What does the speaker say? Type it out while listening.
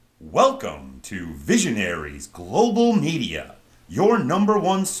Welcome to Visionaries Global Media, your number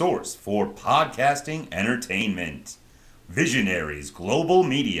one source for podcasting entertainment. Visionaries Global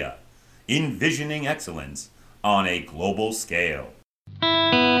Media, envisioning excellence on a global scale.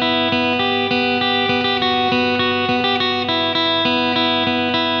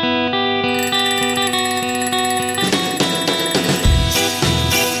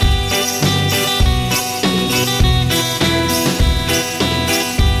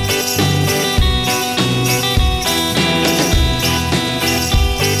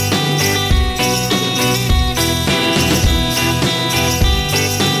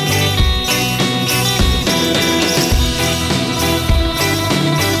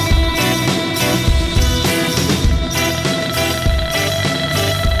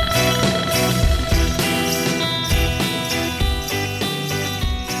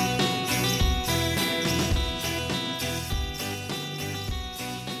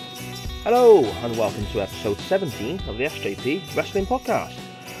 Hello and welcome to episode 17 of the SJP Wrestling Podcast.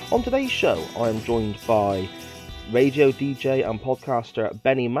 On today's show I am joined by radio DJ and podcaster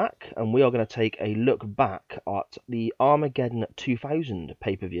BenNy Mack, and we are going to take a look back at the Armageddon 2000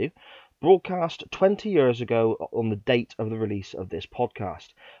 pay-per-view, broadcast 20 years ago on the date of the release of this podcast.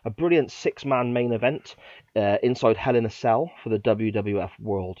 A brilliant 6-man main event inside Hell in a Cell for the WWF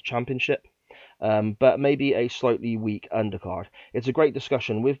World Championship. But maybe a slightly weak undercard. It's a great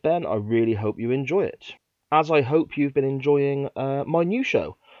discussion with Ben. I really hope you enjoy it. As I hope you've been enjoying my new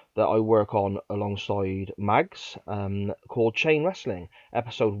show that I work on alongside Mags, called Chain Wrestling.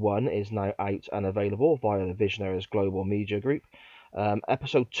 Episode 1 is now out and available via the Visionaries Global Media Group.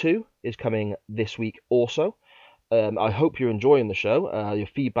 Episode 2 is coming this week also. I hope you're enjoying the show. Your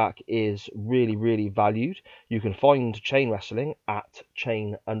feedback is really valued. You can find Chain Wrestling at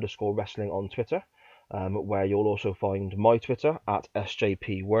chain_wrestling on Twitter, where you'll also find my Twitter at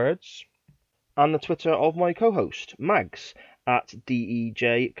SJP Words, and the Twitter of my co-host, Mags, at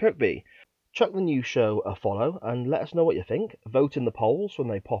DEJ Kirkby. Chuck the new show a follow and let us know what you think. Vote in the polls when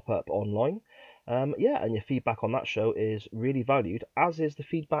they pop up online. And your feedback on that show is really valued, as is the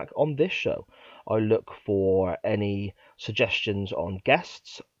feedback on this show. I look for any suggestions on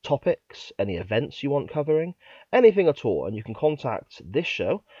guests, topics, any events you want covering, anything at all, and you can contact this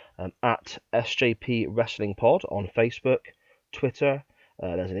show at SJP Wrestling Pod on Facebook, Twitter,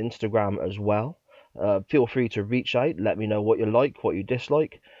 there's an Instagram as well. Feel free to reach out, let me know what you like, what you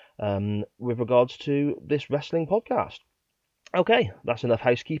dislike, with regards to this wrestling podcast. Okay, that's enough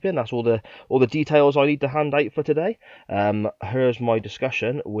housekeeping. That's all the details I need to hand out for today. Here's my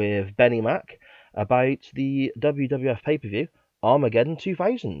discussion with BenNy Mack about the WWF pay-per-view Armageddon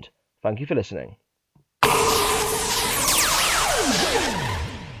 2000. Thank you for listening.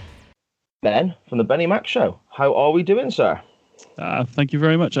 Ben, from the BenNy Mack Show. How are we doing, sir? Thank you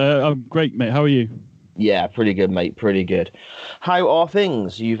very much. I'm great, mate. How are you? Yeah, pretty good, mate. Pretty good. How are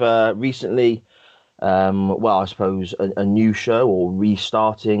things? You've recently... I suppose a new show or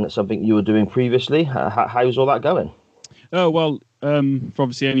restarting something you were doing previously. How's all that going? Oh, well, for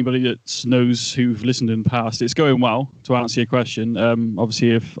obviously anybody that knows who've listened in the past, it's going well, to answer your question.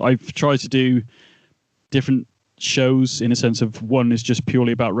 Obviously, if I've tried to do different shows in a sense of one is just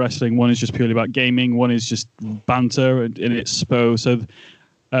purely about wrestling, one is just purely about gaming, one is just banter in its SPO. So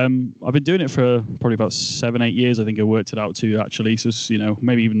I've been doing it for probably about 7-8 years. I think I worked it out to actually. So,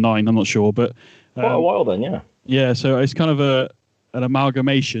 maybe even 9, I'm not sure. But quite a while then, yeah. Yeah, so it's kind of an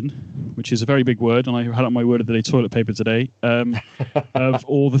amalgamation, which is a very big word, and I had up my word of the day toilet paper today, of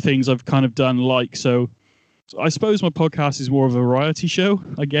all the things I've kind of done. So I suppose my podcast is more of a variety show,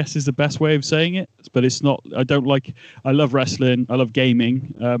 I guess is the best way of saying it. But it's not, I love wrestling, I love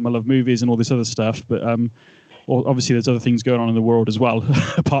gaming, I love movies and all this other stuff. But obviously there's other things going on in the world as well,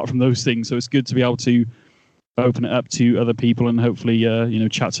 apart from those things. So it's good to be able to open it up to other people and hopefully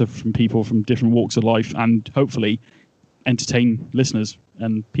chat to from people from different walks of life, and hopefully entertain listeners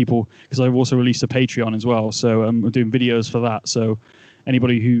and people, because I've also released a Patreon as well, so I'm doing videos for that. So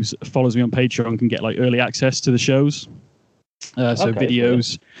anybody who follows me on Patreon can get like early access to the shows,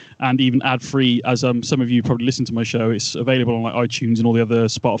 videos, and even ad free, as some of you probably listen to my show. It's available on like iTunes and all the other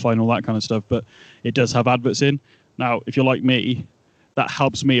Spotify and all that kind of stuff, but it does have adverts in. Now if you're like me, that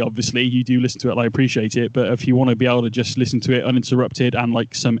helps me, obviously. You do listen to it, I appreciate it. But if you want to be able to just listen to it uninterrupted and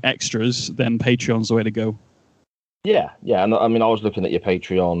like some extras, then Patreon's the way to go. Yeah. And I mean, I was looking at your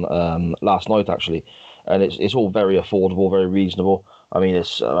Patreon last night, actually, and it's all very affordable, very reasonable. I mean,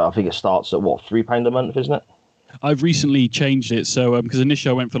 I think it starts at, £3 a month, isn't it? I've recently changed it. So because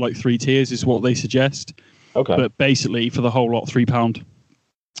initially I went for like 3 tiers is what they suggest. Okay. But basically for the whole lot, £3.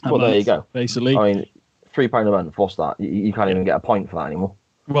 Well, there you go. Basically. I mean, £3 a month, what's that? You can't even get a pint for that anymore.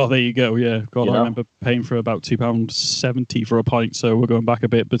 Well, there you go. Yeah, God, You I know? remember paying for about £2.70 for a pint. So we're going back a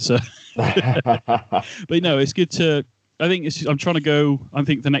bit, but but no, it's good to. I think I'm trying to go. I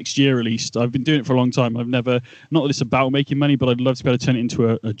think the next year at least. I've been doing it for a long time. I've never. Not that it's about making money, but I'd love to be able to turn it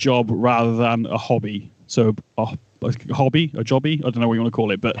into a job rather than a hobby. So a hobby, a jobby. I don't know what you want to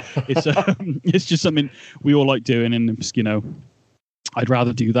call it, but it's it's just something we all like doing, and I'd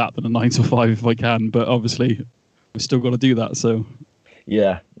rather do that than a 9 to 5 if I can. But obviously, we've still got to do that. So.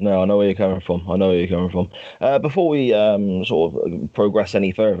 Yeah, no, I know where you're coming from. Before we sort of progress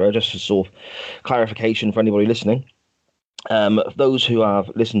any further, just a sort of clarification for anybody listening. Those who have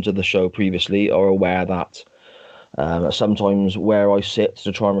listened to the show previously are aware that sometimes where I sit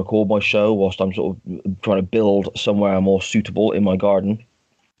to try and record my show whilst I'm sort of trying to build somewhere more suitable in my garden,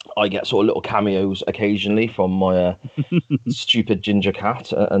 I get sort of little cameos occasionally from my stupid ginger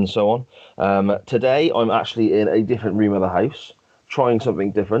cat and so on. Today, I'm actually in a different room of the house, trying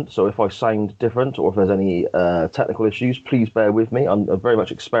something different. So if I sound different or if there's any technical issues, please bear with me. I'm very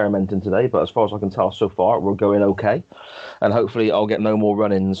much experimenting today, but as far as I can tell so far, we're going okay. And hopefully I'll get no more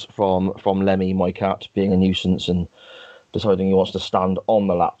run-ins from Lemmy, my cat, being a nuisance and deciding he wants to stand on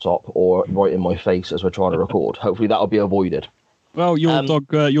the laptop or right in my face as we're trying to record. Hopefully that'll be avoided. Well, your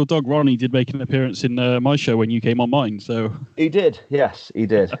dog Ronnie did make an appearance in my show when you came on mine. So he did, yes, he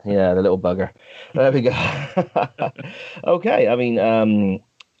did. Yeah, the little bugger. There we go. Okay, I mean,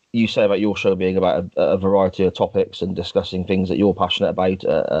 you say about your show being about a variety of topics and discussing things that you're passionate about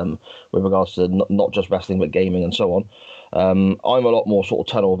with regards to not just wrestling but gaming and so on. I'm a lot more sort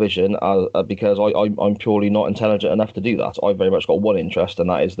of tunnel vision because I'm purely not intelligent enough to do that. I've very much got one interest, and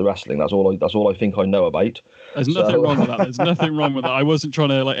that is the wrestling. That's all I think I know about. There's nothing wrong with that. There's nothing wrong with that. I wasn't trying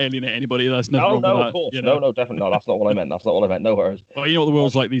to alienate anybody. That's nothing wrong with that. Of course. You know? No, definitely. No, that's not what I meant. No worries. Well, you know what the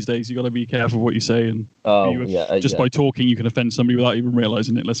world's like these days. You got to be careful what you say, and by talking, you can offend somebody without even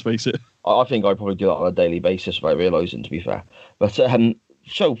realizing it. Let's face it. I think I probably do that on a daily basis without realizing, to be fair. But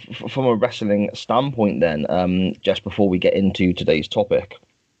so from a wrestling standpoint, then, just before we get into today's topic,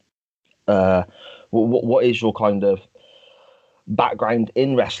 what is your kind of background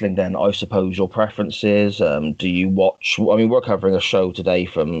in wrestling then? I suppose your preferences. Do you watch? I mean, we're covering a show today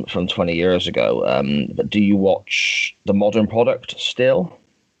from 20 years ago. But do you watch the modern product still?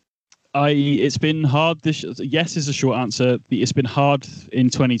 It's been hard. Yes is the short answer. It's been hard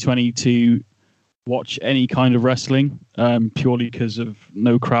in 2020 to watch any kind of wrestling, purely because of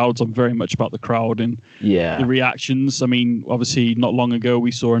no crowds. I'm very much about the crowd and the reactions. I mean, obviously, not long ago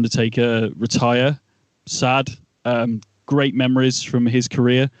we saw Undertaker retire. Sad. Great memories from his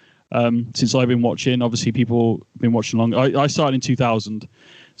career. Since I've been watching, obviously people have been watching long. I started in 2000,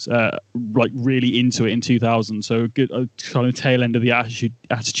 like really into it in 2000. So good, kind of tail end of the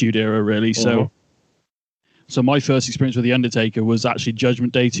attitude era, really. Mm-hmm. So my first experience with the Undertaker was actually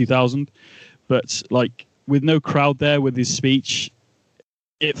Judgment Day 2000. But like with no crowd there with his speech,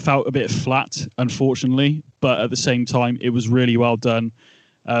 it felt a bit flat, unfortunately. But at the same time, it was really well done.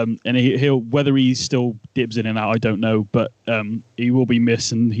 And he'll whether he still dips in and out, I don't know. But he will be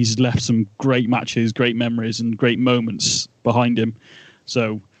missed, and he's left some great matches, great memories, and great moments behind him.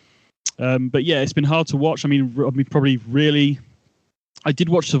 So, but yeah, it's been hard to watch. I mean, I did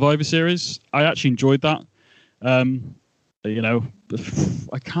watch Survivor Series. I actually enjoyed that. You know,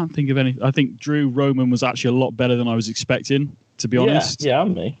 I can't think of any. I think Drew Roman was actually a lot better than I was expecting, to be honest. Yeah,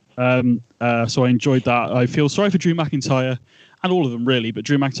 me. So I enjoyed that. I feel sorry for Drew McIntyre and all of them, really. But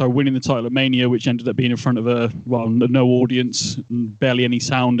Drew McIntyre winning the title at Mania, which ended up being in front of no audience and barely any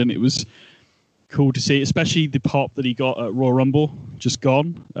sound, and it was cool to see. Especially the pop that he got at Royal Rumble, just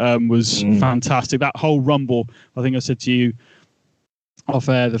gone, was fantastic. That whole Rumble, I think I said to you off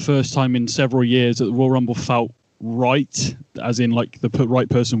air, the first time in several years that the Royal Rumble felt right, as in like the right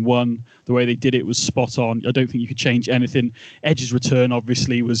person won. The way they did it was spot on. I don't think you could change anything. Edge's return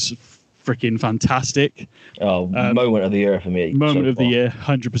obviously was freaking fantastic. Moment of the year for me. Moment of the year,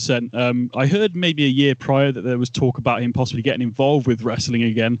 100%. I heard maybe a year prior that there was talk about him possibly getting involved with wrestling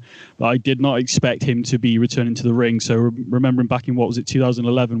again, but I did not expect him to be returning to the ring. So remembering back in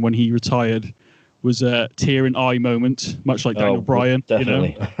 2011 when he retired was a tear in eye moment, much like Daniel Bryan,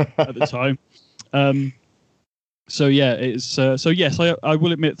 definitely. At the time. So yeah, it's so yes, I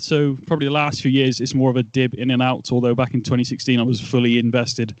will admit. So probably the last few years, it's more of a dip in and out. Although back in 2016, I was fully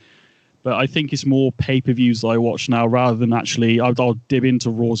invested. But I think it's more pay-per-views that I watch now rather than actually. I'll dip into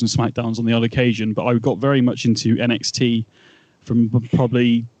Raws and SmackDowns on the odd occasion. But I got very much into NXT from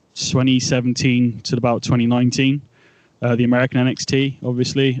probably 2017 to about 2019. The American NXT,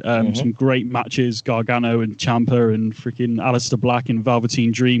 obviously. Some great matches. Gargano and Ciampa and freaking Aleister Black and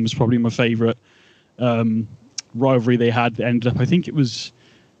Velveteen Dream was probably my favourite rivalry they had. Ended up, I think it was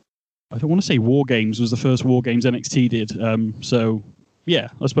I don't want to say War Games was the first War Games NXT did. So, yeah,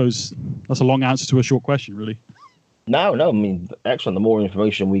 I suppose that's a long answer to a short question, really. No, I mean, excellent. The more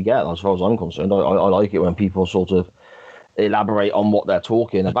information we get, as far as I'm concerned, I like it when people sort of elaborate on what they're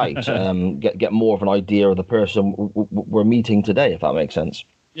talking about, get more of an idea of the person we're meeting today, if that makes sense.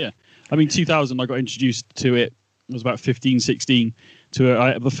 Yeah. I mean, 2000, I got introduced to it. I was about 15, 16.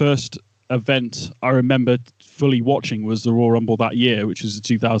 The first event I remember fully watching was the Royal Rumble that year, which was the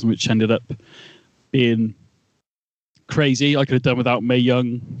 2000, which ended up being crazy. I could have done without Mae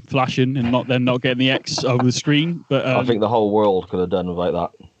Young flashing and not getting the X over the screen. But I think the whole world could have done without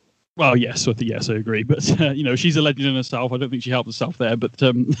that. Well, yes, I agree. But she's a legend in herself. I don't think she helped herself there. But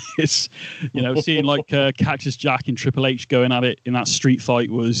it's seeing like Cactus Jack and Triple H going at it in that street fight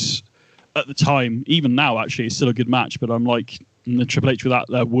was, at the time, even now actually, it's still a good match. But I'm like, the Triple H with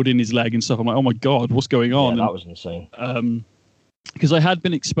that wood in his leg and stuff. I'm like, oh my god, what's going on? Yeah, that was insane. Because I had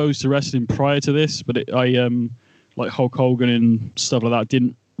been exposed to wrestling prior to this, but I like Hulk Hogan and stuff like that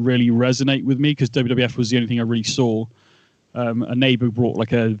didn't really resonate with me because WWF was the only thing I really saw. A neighbor brought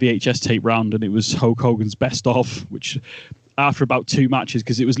like a VHS tape round and it was Hulk Hogan's best of, which after about 2 matches,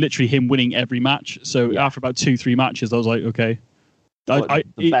 because it was literally him winning every match. So after about 2-3 matches, I was like, okay. The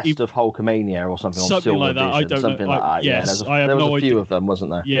best of Hulkamania or something. Something on like that. I don't something know. Like that. Yes, I have no idea. There was a few of them,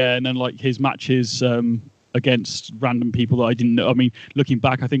 wasn't there? Yeah, and then like his matches against random people that I didn't know. I mean, looking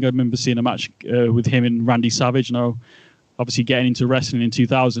back, I think I remember seeing a match with him and Randy Savage. And obviously getting into wrestling in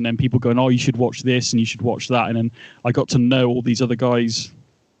 2000 and people going, oh, you should watch this and you should watch that. And then I got to know all these other guys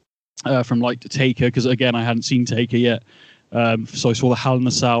from like Taker, because again, I hadn't seen Taker yet. So I saw the Hell in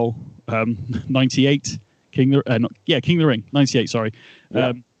a Cell 98, King of the Ring, 98, sorry.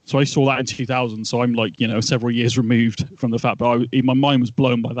 Yeah. So I saw that in 2000. So I'm like, several years removed from the fact, but my mind was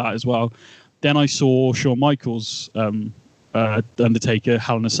blown by that as well. Then I saw Shawn Michaels Undertaker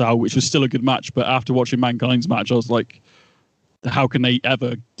Hell in a Cell, which was still a good match. But after watching Mankind's match, I was like, how can they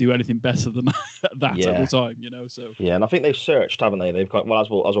ever do anything better than that at the time, So yeah, and I think they've searched, haven't they? They've got, well,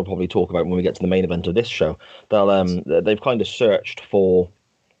 as we'll probably talk about when we get to the main event of this show. They've kind of searched for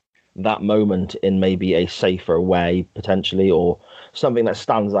that moment in maybe a safer way, potentially, or something that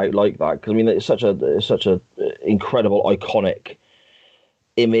stands out like that. Because I mean, it's such a incredible, iconic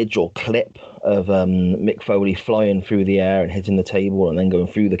image or clip of Mick Foley flying through the air and hitting the table and then going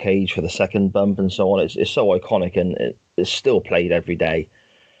through the cage for the second bump and so on. It's so iconic, and it's still played every day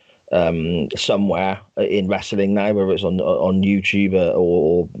somewhere in wrestling now, whether it's on YouTube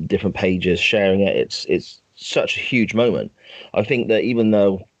or different pages sharing it. It's such a huge moment. I think that even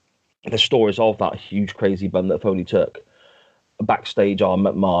though the stories of that huge crazy bump that Foley took backstage,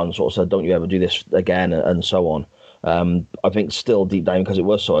 McMahon sort of said, don't you ever do this again, and so on. I think still deep down, because it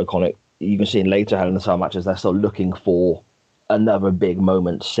was so iconic, you can see in later Hell in a Cell matches, they're still looking for another big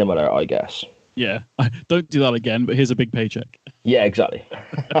moment similar, I guess. Yeah, don't do that again, but here's a big paycheck. Yeah, exactly.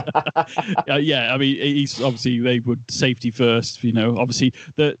 I mean, he's obviously, they would safety first, obviously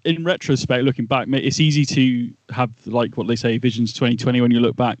in retrospect, looking back, it's easy to have, like what they say, visions 2020 when you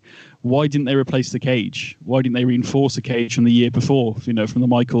look back. Why didn't they replace the cage? Why didn't they reinforce the cage from the year before, from the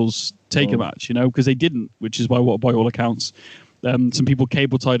Michaels Taker match, because they didn't, which is by all accounts. Some people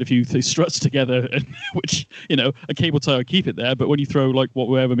cable tied a few struts together, which, a cable tie will keep it there. But when you throw like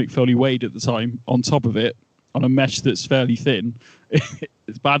whatever Mick Foley weighed at the time on top of it, on a mesh that's fairly thin,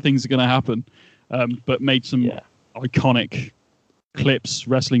 bad things are going to happen. But made some iconic clips,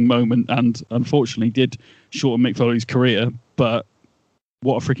 wrestling moment, and unfortunately did shorten Mick Foley's career. But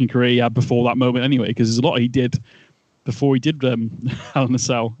what a freaking career he had before that moment anyway, because there's a lot he did before he did Hell in a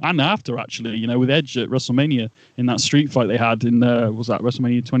Cell, and after, actually, with Edge at WrestleMania in that street fight they had in, was that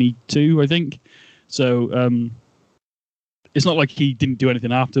WrestleMania 22, I think? So it's not like he didn't do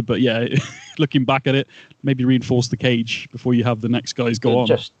anything after, but yeah, looking back at it, maybe reinforce the cage before you have the next guys go on.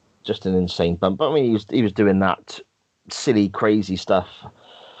 Just an insane bump. But I mean, he was doing that silly, crazy stuff.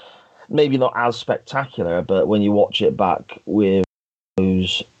 Maybe not as spectacular, but when you watch it back with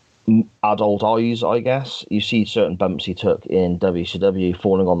those adult eyes, I guess, you see certain bumps he took in WCW,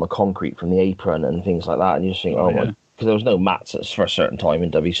 falling on the concrete from the apron and things like that, and you just think, because there was no mats for a certain time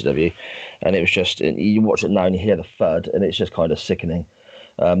in WCW, and it was just, you watch it now and you hear the thud, and it's just kind of sickening.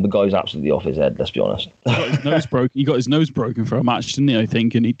 The guy's absolutely off his head, let's be honest. He got his nose broken for a match, didn't he, I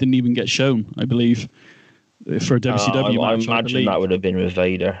think, and he didn't even get shown, I believe, for a WCW match. I imagine that would have been with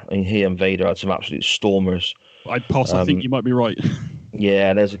Vader. I mean, he and Vader had some absolute stormers. I think you might be right.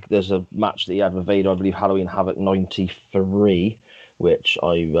 Yeah, there's a match that he had with Vader, I believe, Halloween Havoc 93, which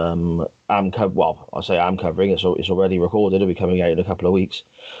I am covering. It's already recorded. It'll be coming out in a couple of weeks.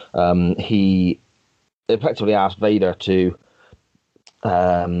 He effectively asked Vader to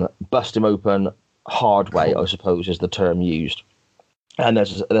bust him open hard way, I suppose is the term used. And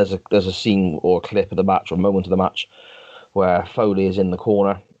there's a scene or a clip of the match or moment of the match where Foley is in the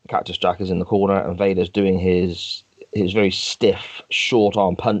corner, Cactus Jack is in the corner, and Vader's doing his very stiff short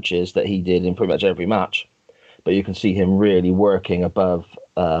arm punches that he did in pretty much every match. But you can see him really working above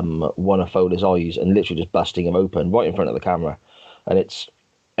one of Foley's eyes and literally just busting him open right in front of the camera. And it's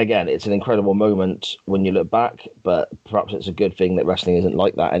an incredible moment when you look back, but perhaps it's a good thing that wrestling isn't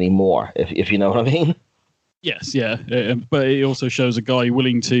like that anymore, if you know what I mean. Yes, yeah. But it also shows a guy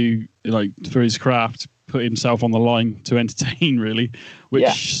willing to, like, for his craft, put himself on the line to entertain, really,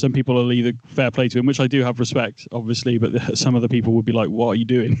 which some people are either fair play to him, which I do have respect, obviously, but some other people would be like, what are you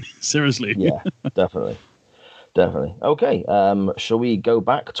doing? Seriously. Yeah, definitely. Okay, shall we go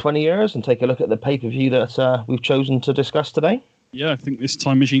back 20 years and take a look at the pay-per-view that we've chosen to discuss today? Yeah, I think this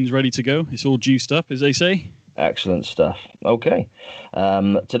time machine's ready to go. It's all juiced up, as they say. Excellent stuff. Okay.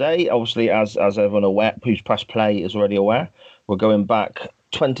 Today, obviously, as everyone aware, who's pressed play is already aware, we're going back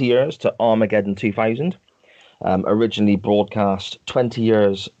 20 years to Armageddon 2000. Originally broadcast 20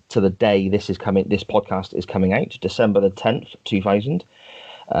 years to the day this podcast is coming out, December the 10th, 2000,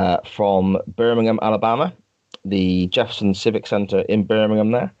 from Birmingham, Alabama, the Jefferson Civic Center in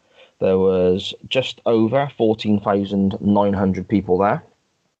Birmingham there. There was just over 14,900 people there.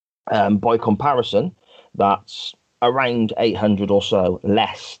 By comparison, that's around 800 or so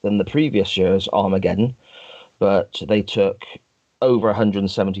less than the previous year's Armageddon, but they took over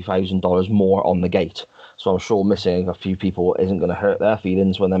 $170,000 more on the gate. So I'm sure missing a few people isn't going to hurt their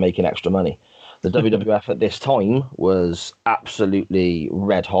feelings when they're making extra money. The WWF at this time was absolutely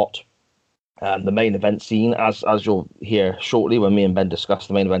red hot. The main event scene, as you'll hear shortly when me and Ben discuss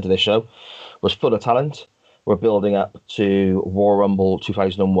the main event of this show, was full of talent. We're building up to Royal Rumble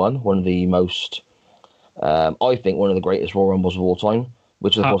 2001, one of the most, I think, one of the greatest Royal Rumbles of all time,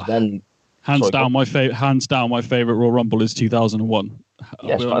 which of course then... Hands down, my favorite Royal Rumble is 2001.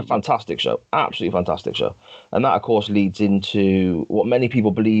 Yes, a fantastic show. Absolutely fantastic show. And that, of course, leads into what many people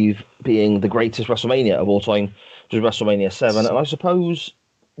believe being the greatest WrestleMania of all time, which is WrestleMania 7. And I suppose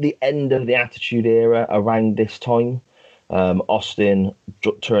the end of the Attitude Era around this time, Austin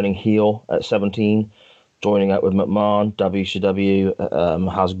turning heel at 17, joining up with McMahon,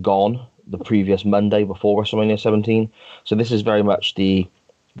 WCW has gone the previous Monday before WrestleMania 17. So this is very much the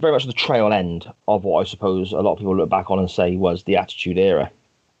trail end of what I suppose a lot of people look back on and say was the Attitude Era.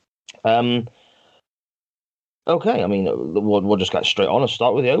 Okay, I mean, we'll just get straight on and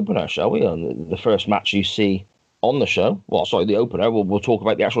start with the opener, shall we? And the first match you see on the show, the opener, we'll talk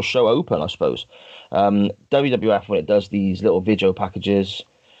about the actual show open, I suppose. WWF, when it does these little video packages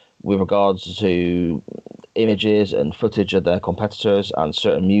with regards to images and footage of their competitors and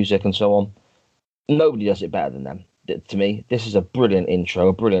certain music and so on, nobody does it better than them. To me, this is a brilliant intro,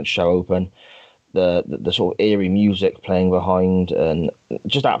 a brilliant show open. The sort of eerie music playing behind, and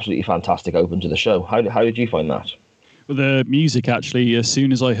just absolutely fantastic open to the show. How did you find that? Well, the music actually, as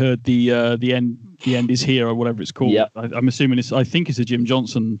soon as I heard the end is here or whatever it's called, yep. I'm assuming I think it's a Jim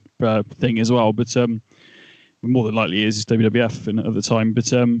Johnson thing as well, but more than likely it's WWF at the time.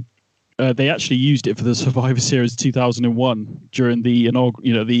 But they actually used it for the Survivor Series 2001 during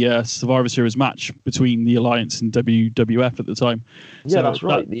the Survivor Series match between the Alliance and WWF at the time. Yeah, so that's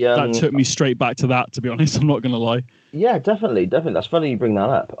right. That took me straight back to that, to be honest. I'm not going to lie. Yeah, definitely. That's funny you bring that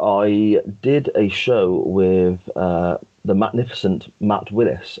up. I did a show with the magnificent Matt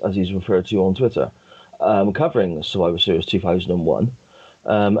Willis, as he's referred to on Twitter, covering the Survivor Series 2001.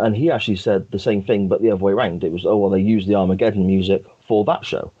 And he actually said the same thing, but the other way around. It was, they used the Armageddon music for that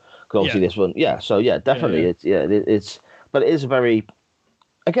show. Obviously, this one, definitely, but it is very,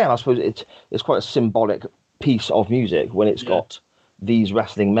 again, I suppose it's quite a symbolic piece of music when it's got these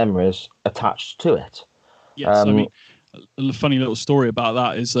wrestling memories attached to it. Yes, I mean, a funny little story about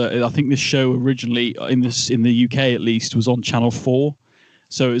that is I think this show originally in the UK at least was on Channel 4.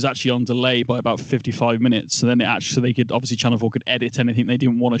 So it was actually on delay by about 55 minutes. So then they could, obviously Channel 4 could edit anything they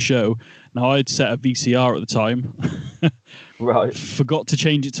didn't want to show. Now I'd set a VCR at the time. Right. Forgot to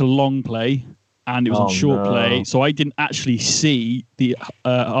change it to long play, and it was on short play. So I didn't actually see the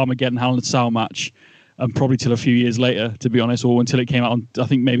Armageddon Hell in a Cell match probably till a few years later, to be honest, or until it came out on, I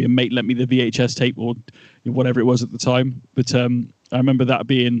think maybe a mate lent me the VHS tape or whatever it was at the time. But I remember that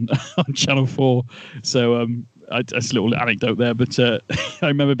being on Channel 4. So that's a little anecdote there, but I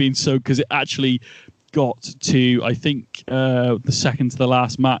remember being so, because it actually got to, I think, the second to the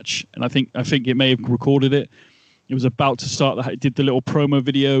last match, and I think it may have recorded it. It was about to start. It did the little promo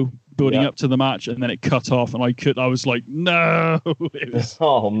video building up to the match, and then it cut off, and I was like, no. It was,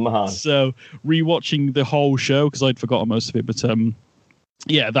 oh man! So rewatching the whole show, because I'd forgotten most of it, but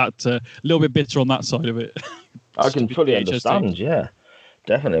Yeah, that a little bit bitter on that side of it. I can fully understand. Yeah,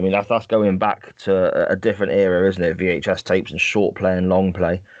 definitely. I mean, that's going back to a different era, isn't it? VHS tapes and short play and long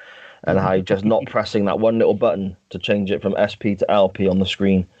play, and how just not pressing that one little button to change it from SP to LP on the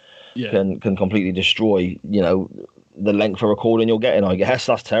screen can completely destroy, the length of recording you're getting. I guess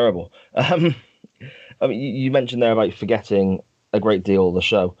that's terrible. I mean, you mentioned there about forgetting a great deal of the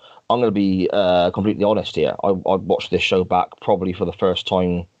show. I'm going to be completely honest here. I watched this show back probably for the first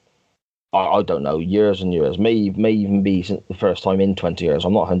time, I don't know, years and years. May even be since the first time in 20 years.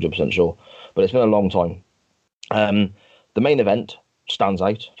 I'm not 100% sure, but it's been a long time. The main event stands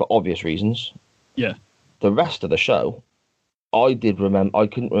out for obvious reasons. Yeah. The rest of the show, I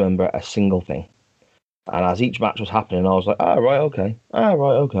couldn't remember a single thing. And as each match was happening, I was like, right, okay.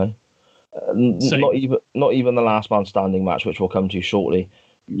 Not even the last man standing match, which we'll come to shortly,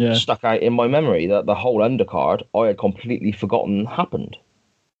 stuck out in my memory. That the whole undercard I had completely forgotten happened.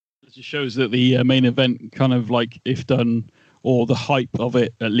 It just shows that the main event, kind of like if done, or the hype of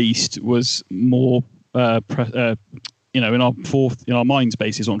it at least, was more in our minds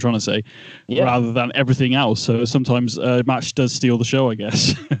base is what I'm trying to say, rather than everything else. So sometimes a match does steal the show, I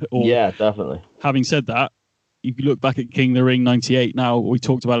guess. Yeah, definitely. Having said that, you look back at King of the Ring 98. Now, we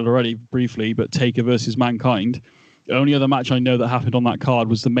talked about it already briefly, but Taker versus Mankind. The only other match I know that happened on that card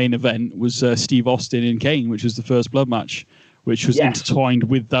was the main event, was Steve Austin and Kane, which was the first blood match, which was intertwined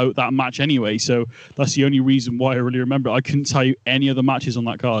with that match anyway. So that's the only reason why I really remember it. I couldn't tell you any other matches on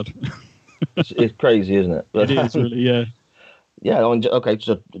that card. It's crazy, isn't it? It is, really, yeah. Yeah, I mean, okay,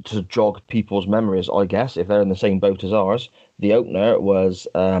 to jog people's memories, I guess, if they're in the same boat as ours, the opener was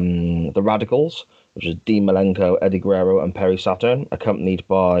the Radicals, which is Dean Malenko, Eddie Guerrero, and Perry Saturn, accompanied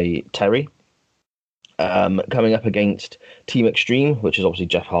by Terry, coming up against Team Extreme, which is obviously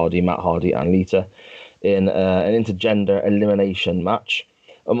Jeff Hardy, Matt Hardy, and Lita, in an intergender elimination match.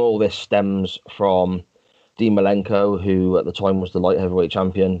 And all this stems from Dean Malenko, who at the time was the light heavyweight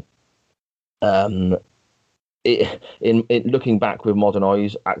champion. Looking back with modern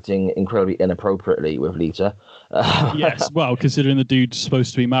eyes, acting incredibly inappropriately with Lita. Yes, well, considering the dude's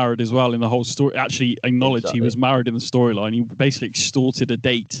supposed to be married as well in the whole story, actually acknowledged he was married in the storyline. He basically extorted a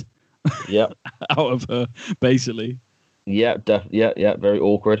date out of her, basically. Yeah, very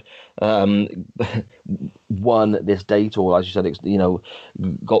awkward. Won this date, or as you said,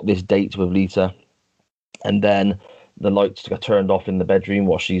 got this date with Lita, and then the lights got turned off in the bedroom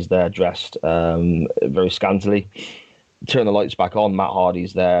while she's there dressed very scantily. Turn the lights back on. Matt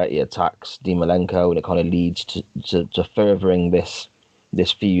Hardy's there. He attacks Dean Malenko, and it kind of leads to furthering this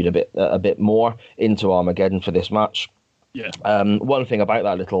feud a bit more into Armageddon for this match. Yeah. One thing about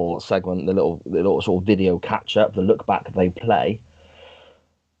that little segment, the little sort of video catch up, the look back they play.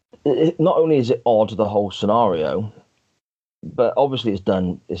 Not only is it odd, the whole scenario, but obviously it's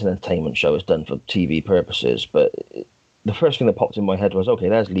an entertainment show, it's done for TV purposes, but the first thing that popped in my head was, okay,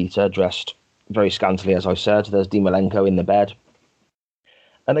 there's Lita dressed very scantily, as I said, there's Dean Malenko in the bed,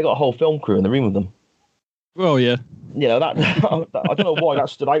 and they got a whole film crew in the room with them. Well, yeah. That I don't know why that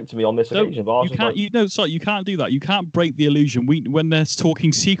stood out to me on this occasion. But you can't do that. You can't break the illusion. When they're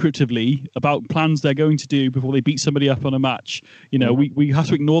talking secretively about plans they're going to do before they beat somebody up on a match, we have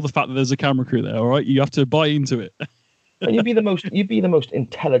to ignore the fact that there's a camera crew there. All right, you have to buy into it. And you'd be the most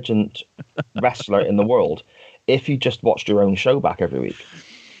intelligent wrestler in the world if you just watched your own show back every week.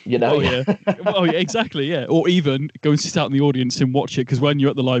 Oh, yeah. Well, yeah, exactly, yeah. Or even go and sit out in the audience and watch it, because when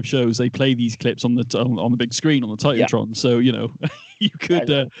you're at the live shows, they play these clips on the big screen on the Titantron. Yeah. So you could.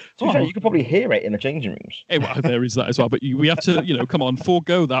 You could probably hear it in the changing rooms. Well, there is that as well. But we have to, come on,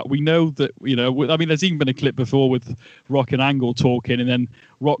 forego that. We know that, I mean, there's even been a clip before with Rock and Angle talking, and then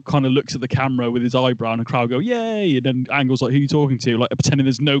Rock kind of looks at the camera with his eyebrow, and the crowd go, "Yay!" And then Angle's like, "Who are you talking to?" Like pretending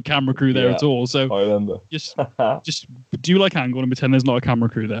there's no camera crew there at all. So I remember. Just do like Angle and pretend there's not a camera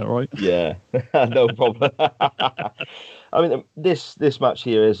crew there, right? Yeah, no problem. I mean, this match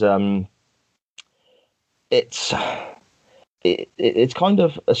here is it's kind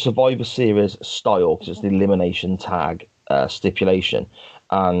of a Survivor Series style, because it's the elimination tag stipulation,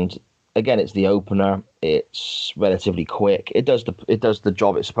 and again, it's the opener. It's relatively quick. It does the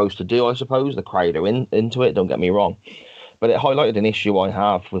job it's supposed to do, I suppose. The crowd are into it. Don't get me wrong, but it highlighted an issue I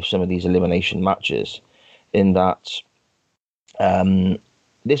have with some of these elimination matches, in that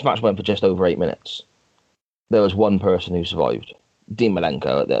this match went for just over 8 minutes. There was one person who survived, Dean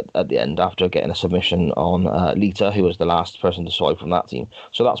Malenko, at the end, after getting a submission on Lita, who was the last person to survive from that team.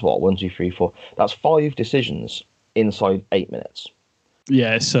 So that's what, 1, 2, 3, 4. That's 5 decisions inside 8 minutes.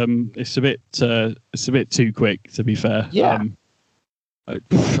 Yeah, it's a bit too quick, to be fair. Yeah. I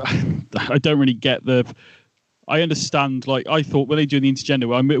don't really get I understand. Like, I thought when they do the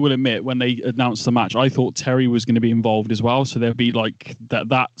intergender, I will admit, when they announced the match, I thought Terry was going to be involved as well. So there'd be like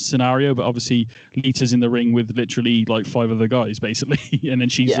that scenario. But obviously, Lita's in the ring with literally like 5 other guys, basically, and then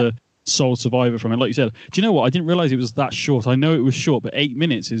she's a sole survivor from it. Like you said, do you know what? I didn't realize it was that short. I know it was short, but 8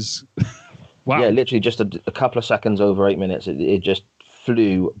 minutes is wow. Yeah, literally just a couple of seconds over 8 minutes. It just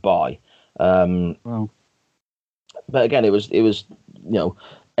flew by. Wow. But again, it was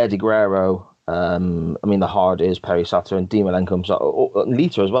Eddie Guerrero. I mean, the Hardys, Perry Saturn, and Dean Malenko,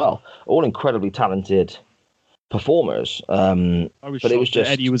 Lita as well. All incredibly talented performers. I was shocked it was just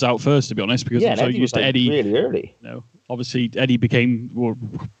Eddie was out first, to be honest, because I'm so used to Eddie really early. Obviously Eddie became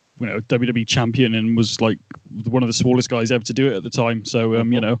WWE champion and was like one of the smallest guys ever to do it at the time. So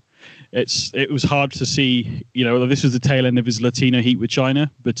it was hard to see. This was the tail end of his Latino heat with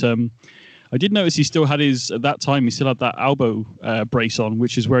China, but I did notice he still had at that time, he still had that elbow brace on,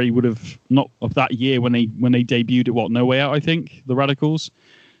 which is where he would have, not of that year when they debuted at No Way Out, I think, the Radicals.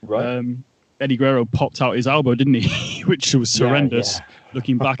 Right. Eddie Guerrero popped out his elbow, didn't he? Which was horrendous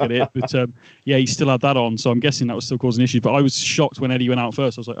looking back at it. But he still had that on. So I'm guessing that was still causing issues. But I was shocked when Eddie went out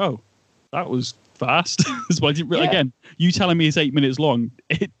first. I was like, oh, that was fast. So I didn't again, you telling me it's 8 minutes long,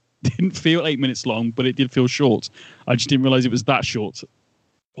 it didn't feel 8 minutes long, but it did feel short. I just didn't realize it was that short.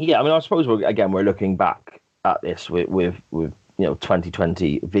 Yeah, I mean, I suppose we're looking back at this with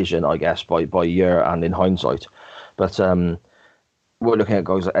 2020 vision, I guess, by year and in hindsight. But we're looking at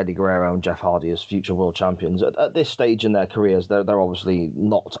guys like Eddie Guerrero and Jeff Hardy as future world champions. At this stage in their careers, they're obviously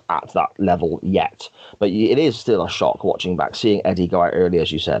not at that level yet. But it is still a shock watching back, seeing Eddie go out early,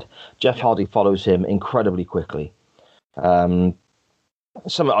 as you said. Jeff Hardy follows him incredibly quickly.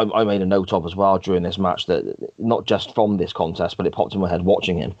 Something I made a note of as well during this match, that not just from this contest, but it popped in my head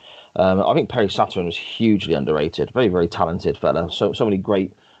watching him. I think Perry Saturn was hugely underrated. Very, very talented fella. So many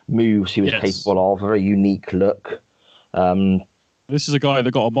great moves he was capable of. A very unique look. This is a guy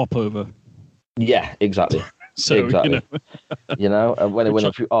that got a mop over. Yeah, exactly. So exactly. And when it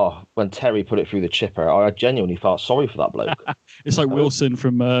went through, when Terry put it through the chipper, I genuinely felt sorry for that bloke. It's like Wilson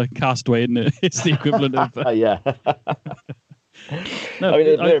from Castaway, isn't it? It's the equivalent of. Yeah. No, I mean,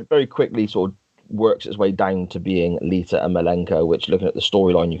 it very quickly sort of works its way down to being Lita and Malenko, which, looking at the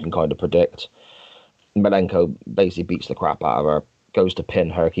storyline, you can kind of predict. Malenko basically beats the crap out of her, goes to pin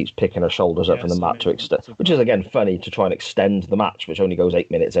her, keeps picking her shoulders up from the mat to extend, which is again funny to try and extend the match, which only goes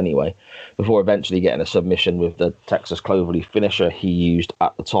 8 minutes anyway, before eventually getting a submission with the Texas Cloverleaf finisher he used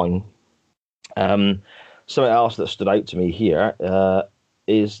at the time. Something else that stood out to me here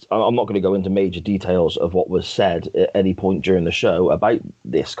is, I'm not going to go into major details of what was said at any point during the show about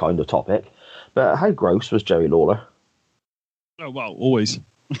this kind of topic, but how gross was Jerry Lawler? Oh, wow, always.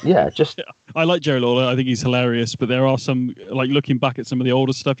 Yeah, just... I like Jerry Lawler. I think he's hilarious, but there are some, like, looking back at some of the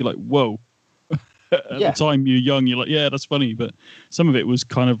older stuff, you're like, whoa. At the time you're young, you're like, yeah, that's funny, but some of it was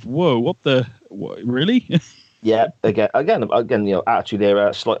kind of, whoa, what, really? Yeah, again, Attitude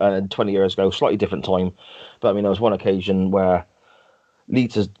Era, 20 years ago, slightly different time, but I mean, there was one occasion where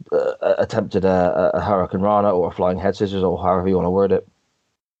Lita's attempted a Hurricane Rana or a flying head scissors, or however you want to word it.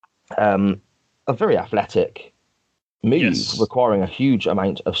 A very athletic move, requiring a huge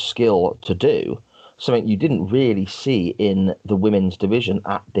amount of skill to do. Something you didn't really see in the women's division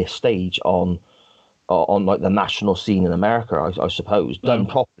at this stage on like the national scene in America, I suppose, done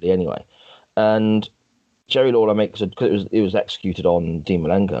properly anyway. And Jerry Lawler makes it, because it was executed on Dean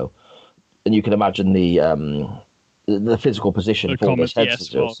Malenko, and you can imagine the physical position for this head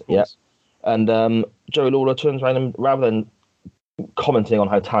scissors. Yeah. And Jerry Lawler turns around and, rather than commenting on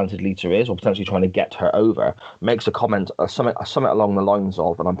how talented Lita is, or potentially trying to get her over, makes a comment, something along the lines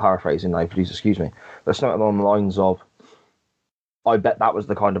of, and I'm paraphrasing now, please excuse me, but something along the lines of, I bet that was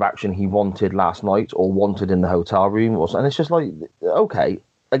the kind of action he wanted last night, or wanted in the hotel room, and it's just like, okay,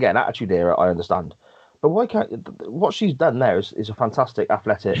 again, Attitude Era, I understand. But why can't, what she's done there is a fantastic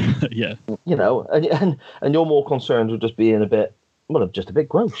athletic, yeah, and you're more concerned with just being a bit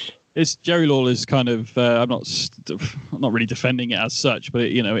gross. It's Jerry Lawler's kind of. I'm not really defending it as such, but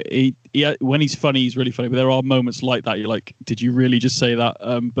he when he's funny, he's really funny. But there are moments like that. You're like, did you really just say that?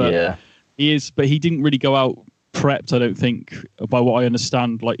 But yeah, but he didn't really go out prepped. I don't think, by what I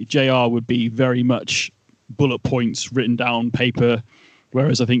understand. Like JR would be very much bullet points written down paper.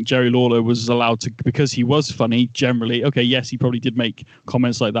 Whereas I think Jerry Lawler was allowed to, because he was funny generally. Okay, yes, he probably did make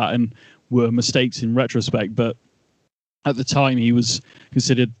comments like that and were mistakes in retrospect, but at the time he was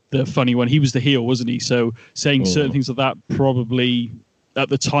considered the funny one. He was the heel, wasn't he? So saying certain things like that probably, at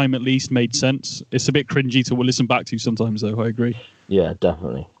the time at least, made sense. It's a bit cringy to listen back to sometimes, though. I agree. Yeah,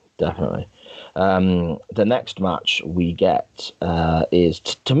 definitely. The next match we get is,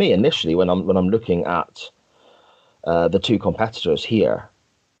 to me initially, when I'm looking at the two competitors here,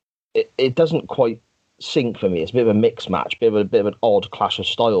 it doesn't quite sync for me. It's a bit of a mixed match, bit of an odd clash of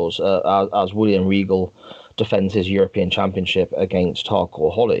styles as William Regal defends his European Championship against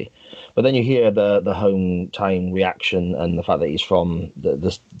Hardcore Holly. But then you hear the hometown reaction and the fact that he's from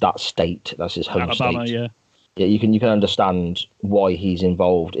that state, that's his home Alabama, state. yeah. Yeah, you can understand why he's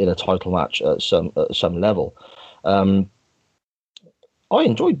involved in a title match at some level. I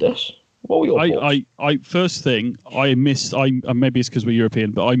enjoyed this. What were your thoughts? First thing, maybe it's because we're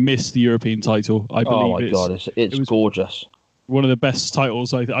European, but I missed the European title. I believe oh my god, it's gorgeous. One of the best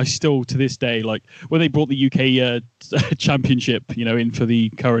titles. I still, to this day, like when they brought the UK championship, in for the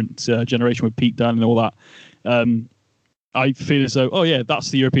current generation with Pete Dunne and all that. I feel as though, oh yeah,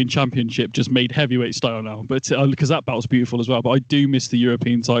 that's the European Championship, just made heavyweight style now. But because that battle's beautiful as well. But I do miss the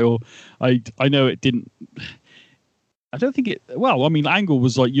European title. I know it didn't. I don't think it. Well, I mean, Angle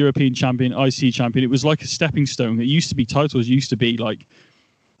was like European champion, IC champion. It was like a stepping stone. It used to be titles. Used to be like,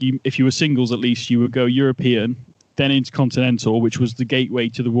 if you were singles, at least you would go European, then Intercontinental, which was the gateway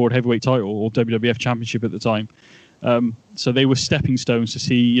to the World Heavyweight title or WWF Championship at the time. So they were stepping stones to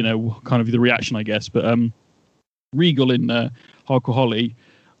see, kind of the reaction, I guess. But Regal in Hardcore Holly.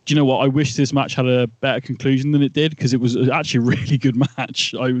 Do you know what? I wish this match had a better conclusion than it did, because it was actually a really good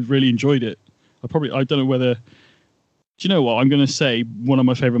match. I really enjoyed it. I don't know whether. Do you know what? I'm going to say one of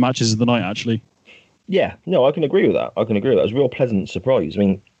my favourite matches of the night, actually. Yeah, no, I can agree with that. It was a real pleasant surprise. I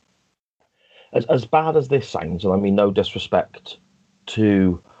mean, as bad as this sounds, and I mean no disrespect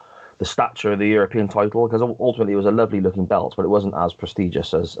to the stature of the European title, because ultimately it was a lovely looking belt, but it wasn't as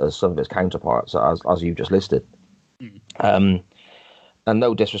prestigious as some of its counterparts, as you've just listed. And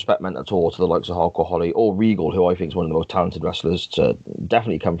no disrespect meant at all to the likes of Hardcore Holly or Regal, who I think is one of the most talented wrestlers to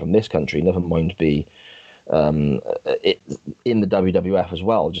definitely come from this country, never mind be in the WWF as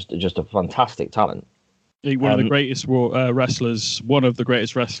well. Just a fantastic talent. One of the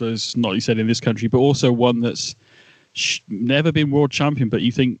greatest wrestlers, not you said in this country, but also one that's never been world champion. But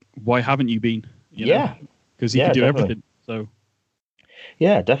you think, why haven't you been? Because he could do everything. So.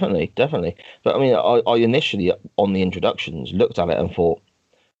 Yeah, definitely. But I mean, I initially on the introductions looked at it and thought,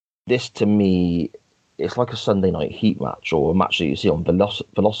 this to me, it's like a Sunday Night Heat match or a match that you see on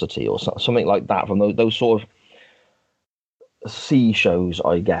Velocity or something like that, from those sort of C shows,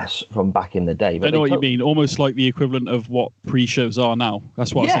 I guess, from back in the day. But I know what you mean. Almost like the equivalent of what pre-shows are now.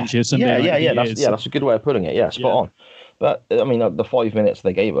 That's what essentially a Sunday Night Heat is. That's a good way of putting it. Yeah, spot on. But I mean, the 5 minutes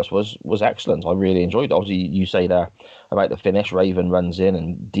they gave us was excellent. I really enjoyed it. Obviously, you say there about the finish. Raven runs in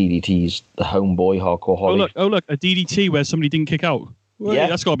and DDT's the homeboy, Hardcore Holly. Oh look, a DDT where somebody didn't kick out. Well, yeah,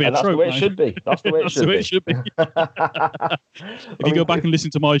 that's got to be a trope. That's the way it should be. That's the way it should be. If you go back and listen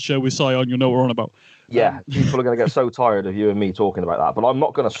to my show with Sion, you'll know what we're on about. Yeah, people are going to get so tired of you and me talking about that, but I'm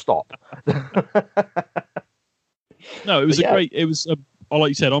not going to stop. No, it was It was like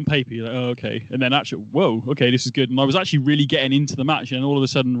you said, on paper, you're like, oh, okay, and then actually, whoa, okay, this is good. And I was actually really getting into the match, and all of a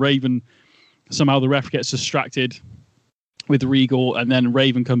sudden, Raven, somehow the ref gets distracted with Regal, and then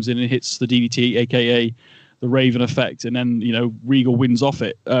Raven comes in and hits the DDT, aka the Raven effect, and then Regal wins off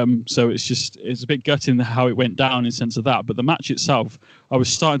it. So it's a bit gutting how it went down in the sense of that. But the match itself, I was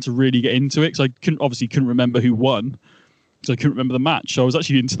starting to really get into it, because I couldn't remember who won, because I couldn't remember the match. So I was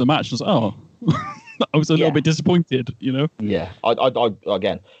actually into the match, and I was like, oh. I was a little bit disappointed, Yeah, I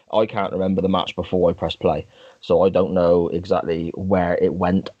can't remember the match before I pressed play, so I don't know exactly where it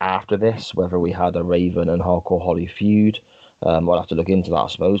went after this. Whether we had a Raven and Hardcore Holly feud, I'll have to look into that, I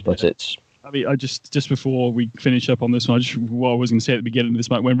suppose. But it's. I mean, I just before we finish up on this one, what I was going to say at the beginning of this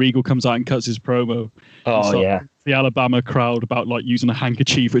match, when Regal comes out and cuts his promo. The Alabama crowd about like using a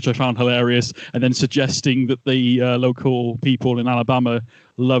handkerchief, which I found hilarious, and then suggesting that the local people in Alabama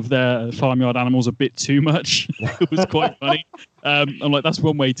love their farmyard animals a bit too much. It was quite funny. I'm like, that's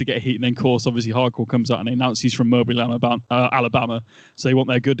one way to get heat. And then, of course, obviously, Hardcore comes out and they announce he's from Mobile, Alabama. So they want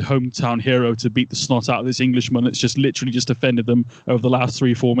their good hometown hero to beat the snot out of this Englishman that's just literally just offended them over the last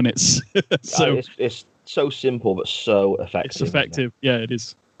 3-4 minutes. So it's so simple but so effective. It's effective. Yeah, it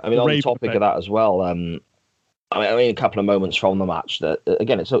is. I mean, on the topic of that as well, I mean, a couple of moments from the match that,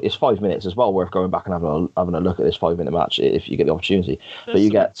 again, it's 5 minutes as well, worth going back and having a look at this 5 minute match if you get the opportunity. But you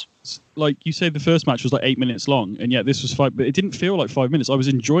get, like you say, the first match was like 8 minutes long, and yet this was 5, but it didn't feel like 5 minutes. I was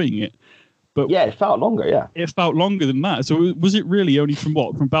enjoying it, but yeah, it felt longer. Yeah, it felt longer than that. So was it really only from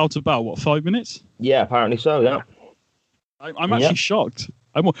bow to bow? 5 minutes? Yeah, apparently so. Yeah, I'm actually shocked.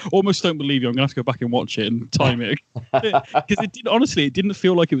 I almost don't believe you. I'm going to have to go back and watch it and time it. Because it didn't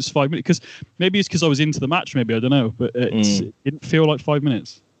feel like it was 5 minutes. Because maybe it's because I was into the match, maybe, I don't know. But it didn't feel like 5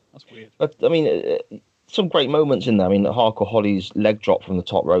 minutes. That's weird. But, I mean, some great moments in there. I mean, Hardcore Holly's leg drop from the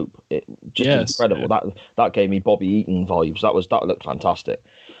top rope, incredible. Yeah. That gave me Bobby Eaton vibes. That looked fantastic.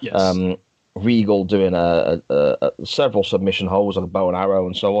 Yes. Regal doing several submission holds on a bow and arrow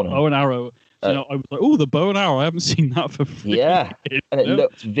and so on. Bow and arrow. I was like, oh, the bow and arrow. I haven't seen that for years. And it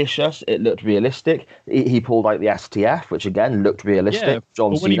looked vicious. It looked realistic. He pulled out the STF, which again looked realistic. Yeah,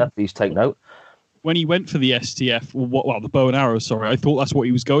 John Cena, please take note. When he went for the STF, the bow and arrow, sorry, I thought that's what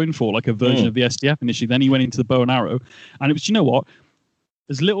he was going for, like a version of the STF initially. Then he went into the bow and arrow. And it was, you know what?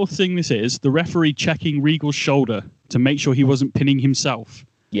 As little thing this is, the referee checking Regal's shoulder to make sure he wasn't pinning himself.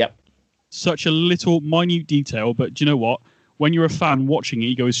 Yep. Such a little, minute detail, but do you know what? When you're a fan watching it,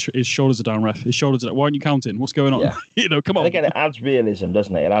 you go, his shoulders are down, ref. His shoulders are down. Why aren't you counting? What's going on? Yeah. Come on. And again, it adds realism,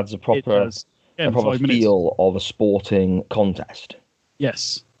 doesn't it? It adds a proper feel of a sporting contest.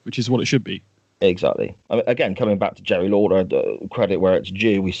 Yes, which is what it should be. Exactly. I mean, again, coming back to Jerry Lawler, credit where it's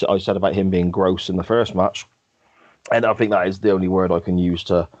due. I said about him being gross in the first match, and I think that is the only word I can use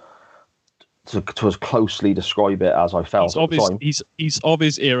to as closely describe it as I felt. He's of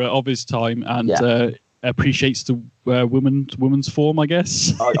his era, of his time, and appreciates the women's form, I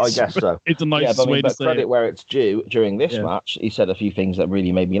guess. I guess so. It's a nice way to say credit it. Where it's due. During this match, he said a few things that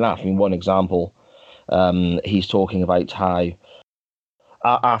really made me laugh. I mean, one example, he's talking about how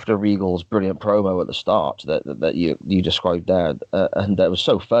after Regal's brilliant promo at the start that you described there, and that was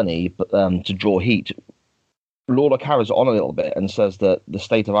so funny, but to draw heat, Lawler carries it on a little bit and says that the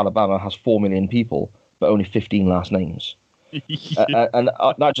state of Alabama has 4 million people, but only 15 last names. And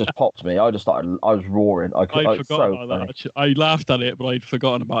that just popped me. I just started. I was roaring. I'd forgotten about that. I laughed at it, but I'd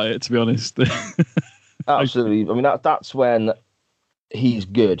forgotten about it, to be honest. Absolutely. I mean, that's when he's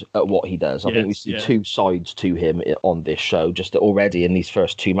good at what he does. I think we see two sides to him on this show, just already in these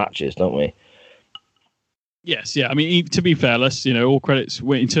first two matches, don't we? Yes, yeah. I mean, to be fair, all credits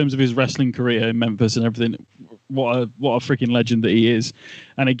in terms of his wrestling career in Memphis and everything. What a freaking legend that he is.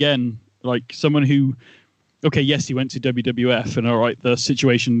 And again, like someone who. Okay, yes, he went to WWF, and all right, the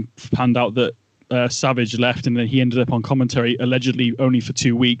situation panned out that Savage left, and then he ended up on commentary, allegedly only for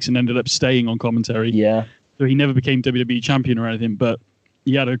 2 weeks, and ended up staying on commentary. Yeah. So he never became WWE champion or anything, but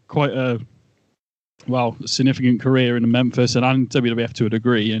he had quite a significant career in Memphis and WWF to a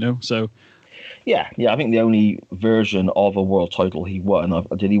degree, So. Yeah, I think the only version of a world title he won,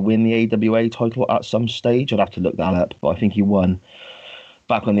 did he win the AWA title at some stage? I'd have to look that up, but I think he won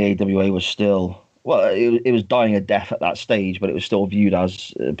back when the AWA was still. Well, it was dying a death at that stage, but it was still viewed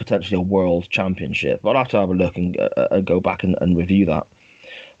as potentially a world championship. I'll have to have a look and go back and review that.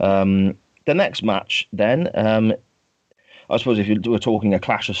 The next match, then, I suppose if you were talking a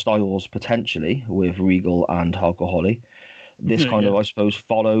clash of styles potentially with Regal and Hardcore Holly, this kind of, I suppose,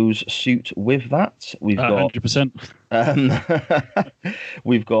 follows suit with that. We've got 100%.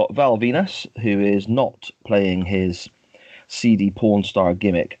 We've got Val Venus, who is not playing his CD porn star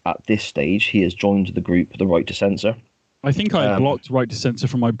gimmick at this stage. He has joined the group The Right to Censor. I think I blocked Right to Censor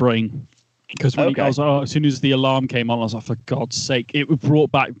from my brain because when as soon as the alarm came on, I was like, for God's sake, it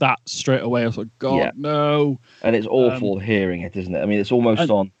brought back that straight away. I was like, God, no. And it's awful hearing it, isn't it? I mean, it's almost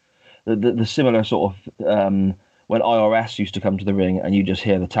on the similar sort of when IRS used to come to the ring and you just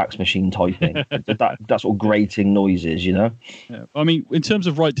hear the tax machine typing. that sort of grating noises, Yeah. I mean, in terms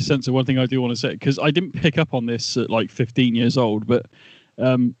of Right to Censor, one thing I do want to say, because I didn't pick up on this at like 15 years old, but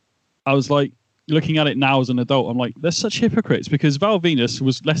I was like, looking at it now as an adult, I'm like, they're such hypocrites, because Val Venus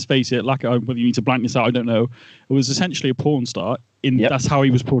was, let's face it, like whether you need to blank this out, I don't know, it was essentially a porn star. That's how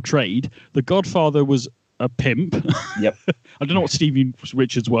he was portrayed. The Godfather was a pimp. Yep. I don't know what Stevie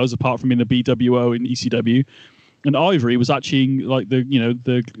Richards was, apart from in the BWO in ECW. And Ivory was actually like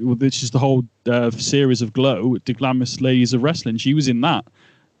this is the whole series of Glow, the Glamorous Ladies of Wrestling. She was in that.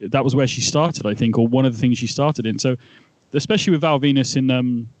 That was where she started, I think, or one of the things she started in. So, especially with Val Venus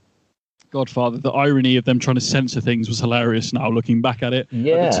in Godfather, the irony of them trying to censor things was hilarious now, looking back at it.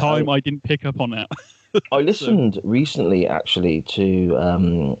 Yeah, at the time, I didn't pick up on it. I listened recently, actually,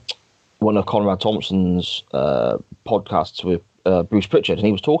 to one of Conrad Thompson's podcasts with Bruce Pritchard, and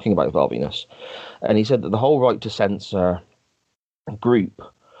he was talking about Val Venus. And he said that the whole Right to Censor group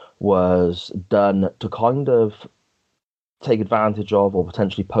was done to kind of take advantage of or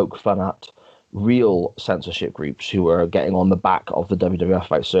potentially poke fun at real censorship groups who were getting on the back of the WWF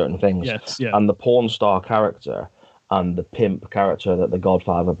about certain things. Yes, yeah. And the porn star character and the pimp character that the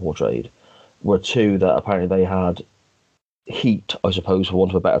Godfather portrayed were two that apparently they had heat, I suppose, for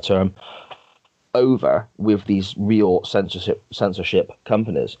want of a better term, over with these real censorship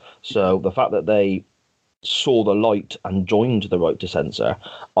companies. So the fact that they saw the light and joined the Right to Censor,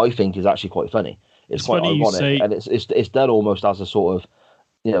 I think, is actually quite funny. It's quite ironic, and it's done almost as a sort of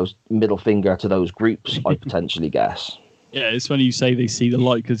middle finger to those groups, I potentially guess. Yeah, it's funny you say they see the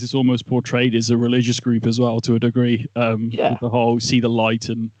light, because it's almost portrayed as a religious group as well, to a degree. With the whole see the light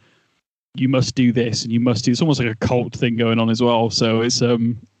and you must do this and you must do. It's almost like a cult thing going on as well. So it's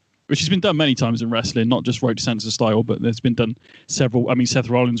which has been done many times in wrestling, not just right to censor style, but there's been done several. I mean, Seth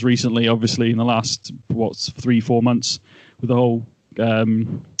Rollins recently, obviously in the last 3-4 months, with the whole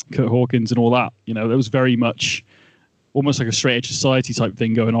Kurt Hawkins and all that. There was very much almost like a straight edge society type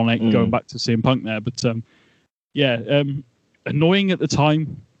thing going on, going back to CM Punk there. But annoying at the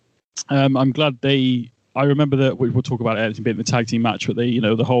time. I'm glad I remember that we'll talk about it a bit in the tag team match, but they,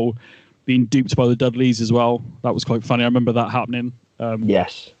 the whole being duped by the Dudleys as well. That was quite funny. I remember that happening.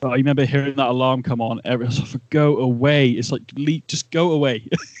 Yes. I remember hearing that alarm come on. Everyone's like, go away. It's like, just go away.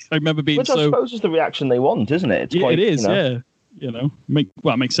 I remember being Which I suppose is the reaction they want, isn't it? It is, yeah.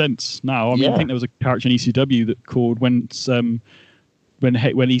 It makes sense now. I mean, I think there was a character in ECW that called when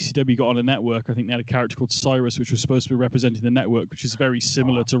ECW got on a network, I think they had a character called Cyrus, which was supposed to be representing the network, which is very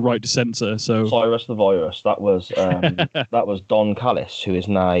similar to Right to Censor. So Cyrus the Virus. That was that was Don Callis, who is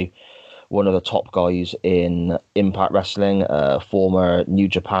now one of the top guys in Impact Wrestling, former New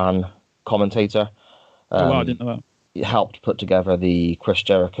Japan commentator. I didn't know that. He helped put together the Chris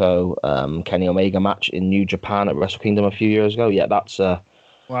Jericho Kenny Omega match in New Japan at Wrestle Kingdom a few years ago. Yeah, that's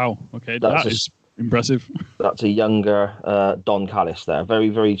wow. Okay, that is impressive. That's a younger Don Callis there. Very,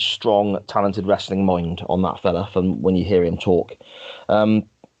 very strong, talented wrestling mind on that fella from when you hear him talk.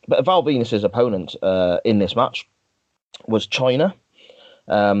 But Val Venus's opponent in this match was Chyna.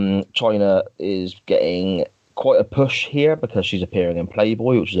 Chyna is getting quite a push here because she's appearing in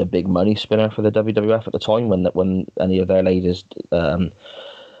Playboy, which is a big money spinner for the WWF at the time when any of their ladies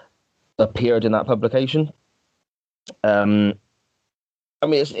appeared in that publication. I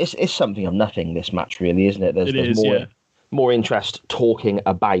mean, it's something of nothing, this match, really, isn't it? There's more interest talking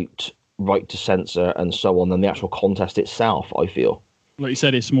about Right to Censor and so on than the actual contest itself, I feel. Like you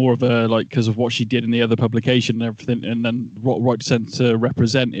said, it's more of a, because of what she did in the other publication and everything, and then what Right to Censor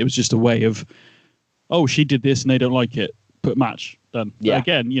represent, it was just a way of, she did this and they don't like it, put match, done. Yeah. But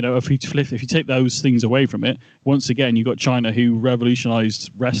again, if you take those things away from it, once again, you got Chyna, who revolutionized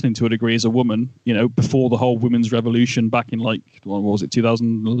wrestling to a degree as a woman, before the whole women's revolution back in, what was it,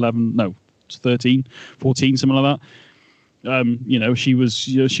 2011? No, 13, 14, something like that. She was,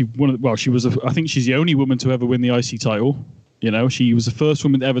 I think she's the only woman to ever win the IC title. She was the first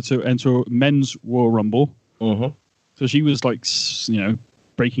woman ever to enter a men's Royal Rumble. Mm-hmm. So she was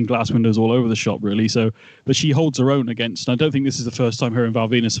breaking glass windows all over the shop, really. So, but she holds her own against. And I don't think this is the first time her and Val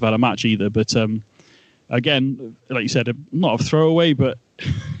Venus have had a match either. But again, like you said, not a throwaway, but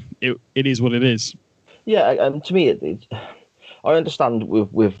it is what it is. Yeah, to me, I understand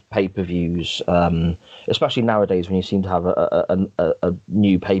with pay-per-views, especially nowadays when you seem to have a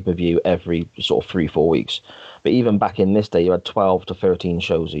new pay-per-view every sort of 3-4 weeks. But even back in this day, you had 12 to 13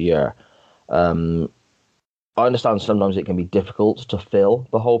 shows a year. I understand sometimes it can be difficult to fill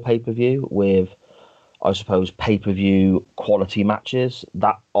the whole pay-per-view with, I suppose, pay-per-view quality matches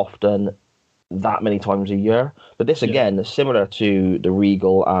that often, that many times a year. But this, again, is similar to the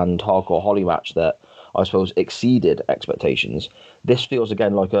Regal and Hardcore Holly match that I suppose exceeded expectations. This feels,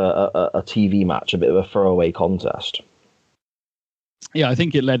 again, like a TV match, a bit of a throwaway contest. Yeah, I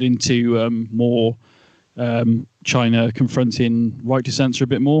think it led into more Chyna confronting Right to Censor a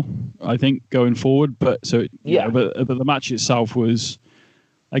bit more, I think, going forward. But but the match itself was,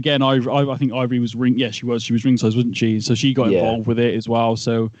 again, I think Ivory was she was ringside, wasn't she? So she got involved with it as well.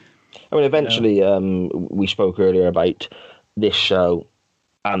 So I mean, eventually, we spoke earlier about this show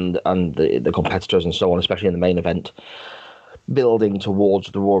and the competitors and so on, especially in the main event, building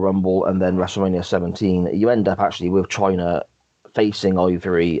towards the Royal Rumble and then WrestleMania 17. You end up actually with Chyna facing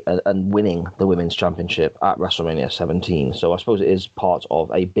Ivory and winning the Women's Championship at WrestleMania 17. So I suppose it is part of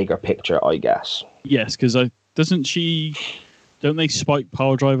a bigger picture, I guess. Yes, because don't they spike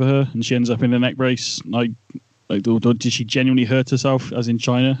power driver her and she ends up in a neck brace? Did she genuinely hurt herself, as in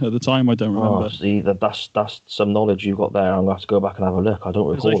Chyna, at the time? I don't remember. See, that's some knowledge you've got there. I'm going to have to go back and have a look. I don't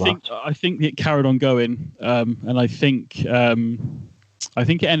recall I think it carried on going, and I think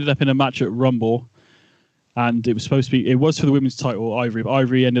it ended up in a match at Rumble, and it was supposed to be. It was for the women's title, Ivory. But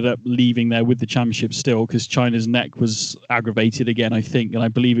Ivory ended up leaving there with the championship still because Chyna's neck was aggravated again, I think, and I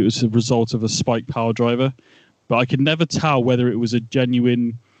believe it was a result of a spike power driver. But I could never tell whether it was a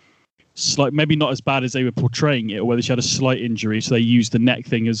genuine, maybe not as bad as they were portraying it, or whether she had a slight injury, so they used the neck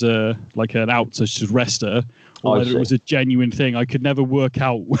thing as an out to rest her, or whether it was a genuine thing. I could never work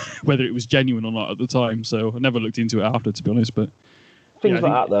out whether it was genuine or not at the time, so I never looked into it after, to be honest. But Things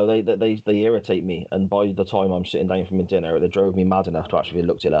like that, though, they irritate me. And by the time I'm sitting down for my dinner, they drove me mad enough to actually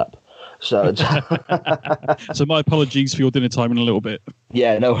look it up. So, so my apologies for your dinner time in a little bit.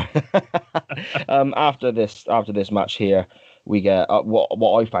 Yeah, no. After this match here, we get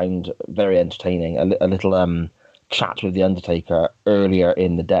what I found very entertaining. A little chat with the Undertaker earlier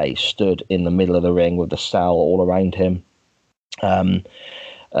in the day. Stood in the middle of the ring with the cell all around him. I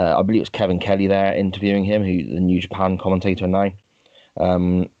believe it was Kevin Kelly there interviewing him, who's the New Japan commentator now,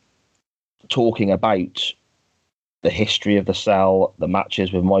 talking about the history of the cell, the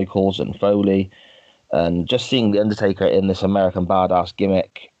matches with Michaels and Foley, and just seeing the Undertaker in this American Badass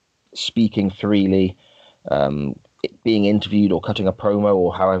gimmick, speaking freely, being interviewed or cutting a promo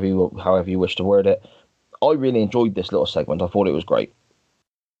or however you wish to word it. I really enjoyed this little segment. I thought it was great.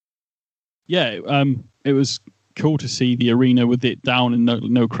 Yeah, it was cool to see the arena with it down and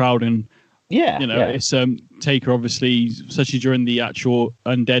no crowd, and it's Taker, obviously, especially during the actual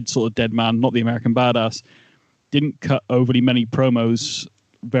undead sort of dead man, not the American Badass, didn't cut overly many promos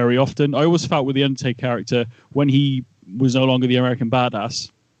very often. I always felt with the Undertaker character, when he was no longer the American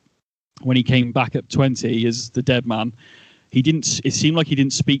Badass, when he came back at 20 as the dead man, it seemed like he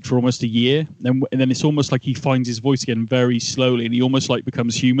didn't speak for almost a year, and then it's almost like he finds his voice again very slowly, and he almost like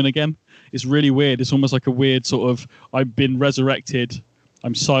becomes human again. It's really weird. It's almost like a weird sort of, I've been resurrected,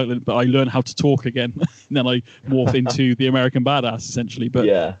 I'm silent, but I learn how to talk again. And then I morph into the American Badass, essentially. But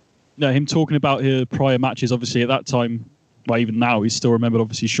yeah, him talking about his prior matches, obviously at that time, well, even now, he's still remembered.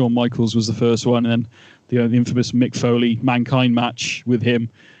 Obviously, Shawn Michaels was the first one, and then the infamous Mick Foley Mankind match with him.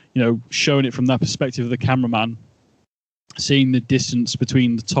 Showing it from that perspective of the cameraman, seeing the distance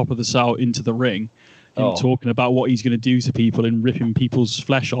between the top of the cell into the ring, and talking about what he's going to do to people and ripping people's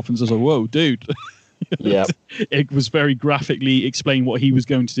flesh off, and so I was like, "Whoa, dude!" Yeah, it was very graphically explained what he was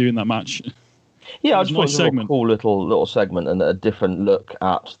going to do in that match. Yeah, I just thought it was a cool little segment and a different look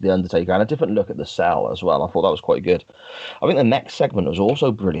at the Undertaker and a different look at the cell as well. I thought that was quite good. I think the next segment was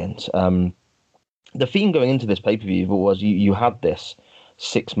also brilliant. The theme going into this pay-per-view was you had this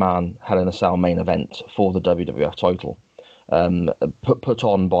 6-man Hell in a Cell main event for the WWF title, put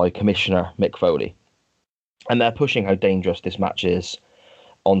on by Commissioner Mick Foley, and they're pushing how dangerous this match is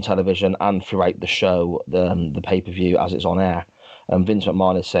on television and throughout the show, the pay-per-view as it's on air. Vince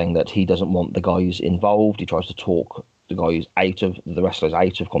McMahon is saying that he doesn't want the guys involved. He tries to talk the wrestlers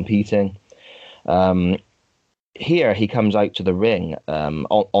out of competing. Here he comes out to the ring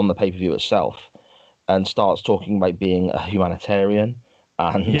on the pay-per-view itself and starts talking about being a humanitarian.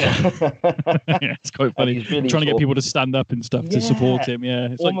 And it's quite funny. He's really trying to get people to stand up and stuff to support him. Yeah,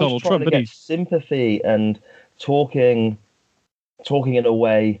 it's like Donald Trump, isn't he? Sympathy and talking in a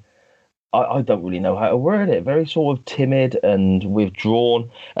way, I don't really know how to word it. Very sort of timid and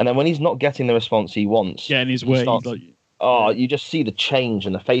withdrawn. And then when he's not getting the response he wants, in his way, you just see the change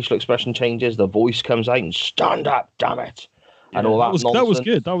and the facial expression changes. The voice comes out and stand up, damn it, and all that nonsense. That was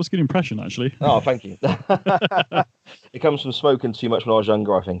good. That was a good impression, actually. Oh, thank you. It comes from smoking too much when I was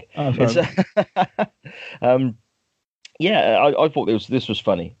younger, I think. I thought this was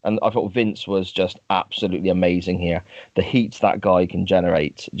funny, and I thought Vince was just absolutely amazing here. The heat that guy can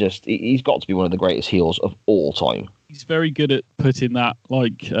generate, he's got to be one of the greatest heels of all time. He's very good at putting that,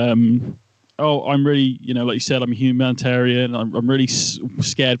 I'm really, like you said, I'm a humanitarian. I'm really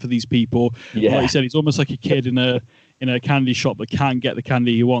scared for these people. Yeah. Like you said, he's almost like a kid in a candy shop that can't get the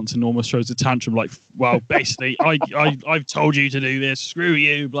candy he wants and almost throws a tantrum like, well, basically, I've told you to do this, screw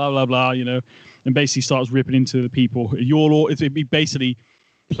you, blah, blah, blah, and basically starts ripping into the people. It basically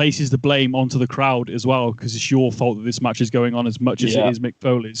places the blame onto the crowd as well, because it's your fault that this match is going on as much as it is Mick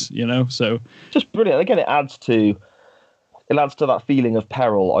Foley's, so. Just brilliant. Again, it adds to that feeling of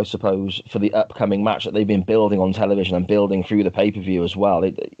peril, I suppose, for the upcoming match that they've been building on television and building through the pay-per-view as well.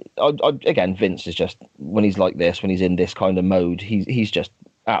 Again, Vince is just, when he's like this, when he's in this kind of mode, he's just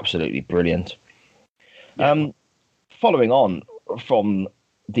absolutely brilliant. Yeah. Following on from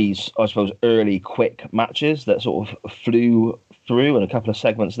these, I suppose, early quick matches that sort of flew through and a couple of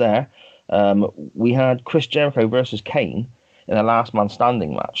segments there, we had Chris Jericho versus Kane in a last man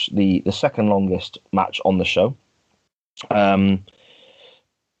standing match, the second longest match on the show.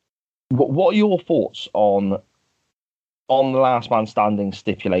 What are your thoughts on the last man standing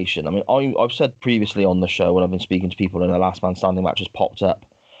stipulation? I mean, I've said previously on the show when I've been speaking to people and a last man standing match has popped up,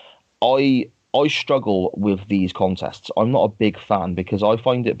 I struggle with these contests. I'm not a big fan because I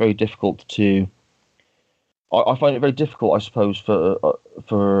find it very difficult I find it very difficult, I suppose,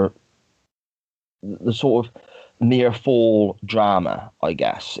 for the sort of near fall drama, I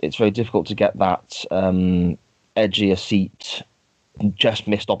guess. It's very difficult to get that edgier seat, just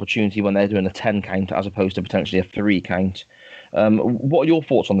missed opportunity when they're doing a 10 count as opposed to potentially a 3 count. What are your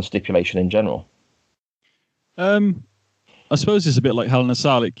thoughts on the stipulation in general? I suppose it's a bit like Hell in a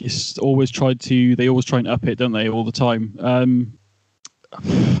Cell. They always try and up it, don't they, all the time?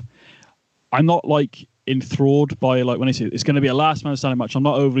 I'm not like enthralled by like when I say it's going to be a last man standing match. I'm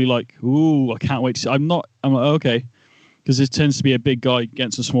not overly like, ooh, I can't wait to see. I'm like, okay, because it tends to be a big guy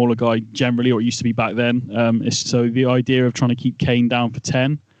against a smaller guy generally, or it used to be back then. So the idea of trying to keep Kane down for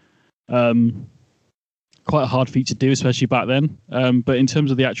 10, quite a hard feat to do, especially back then. But in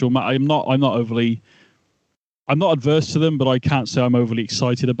terms of the actual match, I'm not adverse to them, but I can't say I'm overly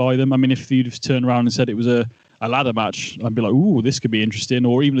excited by them. I mean, if you'd have turned around and said it was a ladder match, I'd be like, ooh, this could be interesting.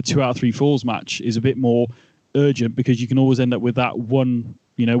 Or even a 2 out of 3 falls match is a bit more urgent, because you can always end up with that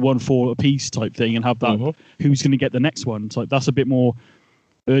 1-4 apiece type thing and have that who's going to get the next one. So that's a bit more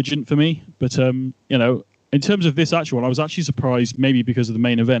urgent for me. But, in terms of this actual one, I was actually surprised, maybe because of the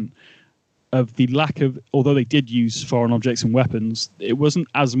main event, of the lack of, although they did use foreign objects and weapons, it wasn't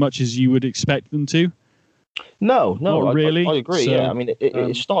as much as you would expect them to. No, not really. I agree. So, yeah, I mean,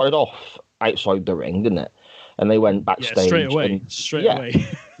 it started off outside the ring, didn't it? And they went backstage straight away.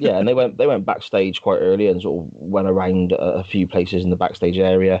 Yeah, and they went backstage quite early and sort of went around a few places in the backstage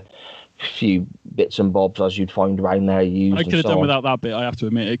area, a few bits and bobs as you'd find around there. I could have done without that bit. I have to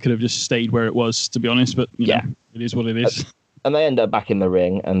admit, it could have just stayed where it was, to be honest. But you know, it is what it is. And they end up back in the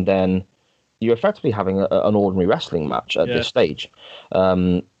ring, and then you're effectively having an ordinary wrestling match at this stage.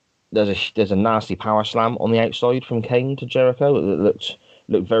 There's a nasty power slam on the outside from Kane to Jericho. It looked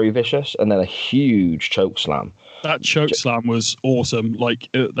very vicious, and then a huge choke slam. That choke slam was awesome. Like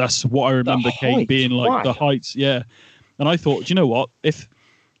that's what I remember Kane being like, the heights. Yeah, and I thought, do you know what? If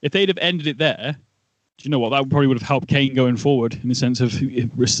they'd have ended it there, do you know what? That probably would have helped Kane going forward in the sense of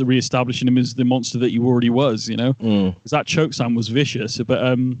re-establishing him as the monster that he already was. Because that choke slam was vicious.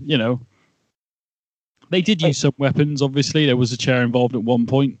 But they did use some weapons. Obviously, there was a chair involved at one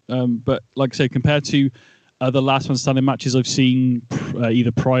point. But like I say, compared to the last man standing matches I've seen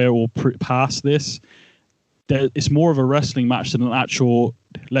either prior or past this, it's more of a wrestling match than an actual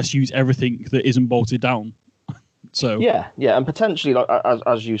let's use everything that isn't bolted down. So yeah, and potentially, like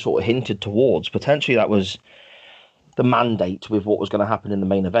as you sort of hinted towards, potentially that was the mandate with what was going to happen in the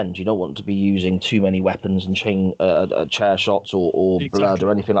main event. You don't want to be using too many weapons and chair shots or blood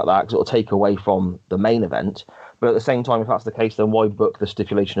or anything like that, because it'll take away from the main event. But at the same time, if that's the case, then why book the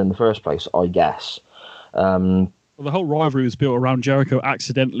stipulation in the first place, I guess. Well, the whole rivalry was built around Jericho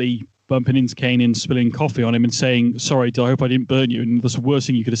accidentally bumping into Kane and spilling coffee on him and saying, sorry, I hope I didn't burn you. And that's the worst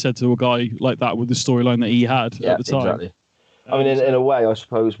thing you could have said to a guy like that with the storyline that he had at the time. Exactly. I mean, in a way, I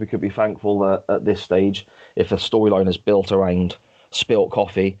suppose we could be thankful that at this stage, if a storyline is built around spilt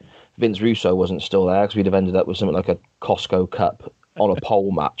coffee, Vince Russo wasn't still there, because we'd have ended up with something like a Costco cup on a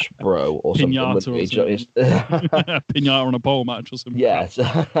pole match, bro, or Pinata something. Pinata on a pole match or something. Yes.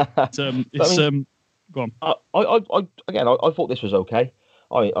 Go on. I thought this was okay.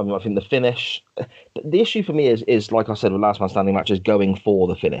 I think the finish. The issue for me is like I said with last man standing matches, going for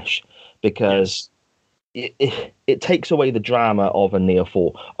the finish, because it takes away the drama of a near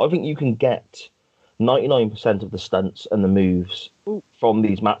fall. I think you can get 99% of the stunts and the moves from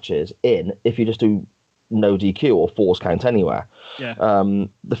these matches in if you just do no DQ or force count anywhere. Yeah.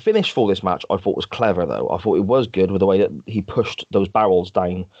 The finish for this match I thought was clever, though. I thought it was good with the way that he pushed those barrels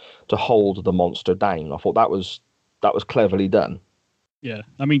down to hold the monster down. I thought that was cleverly done. Yeah,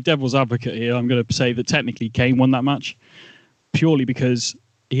 I mean, devil's advocate here, I'm going to say that technically Kane won that match purely because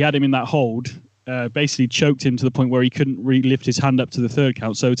he had him in that hold, basically choked him to the point where he couldn't lift his hand up to the third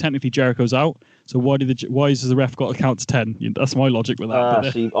count. So technically Jericho's out. So why has the ref got to count to 10? That's my logic with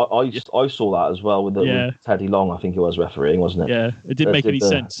that. See, I saw that as well with Teddy Long, I think it was refereeing, wasn't it? Yeah, it didn't make any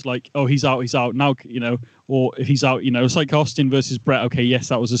sense. Like, oh, he's out now, or if he's out, it's like Austin versus Brett. Okay, yes,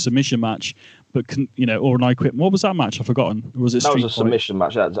 that was a submission match, but or an I Quit. What was that match? I've forgotten. Was it? That was a submission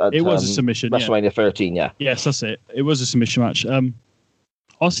match. It was a submission. WrestleMania 13. Yeah. Yes, that's it. It was a submission match.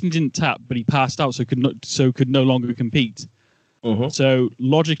 Austin didn't tap, but he passed out, so could no longer compete. Mm-hmm. So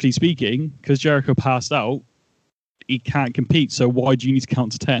logically speaking, because Jericho passed out, he can't compete. So why do you need to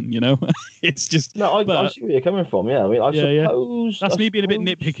count to 10? It's just I see where you're coming from. Yeah, I mean, I suppose that's me being a bit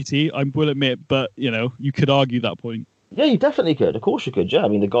nitpicky. I will admit, but you could argue that point. Yeah, you definitely could. Of course you could. Yeah, I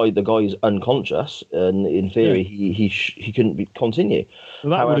mean, the guy's unconscious, and in theory, he couldn't continue.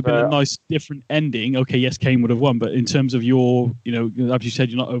 Well, that would have been a nice different ending. Okay, yes, Kane would have won, but in terms of your, as you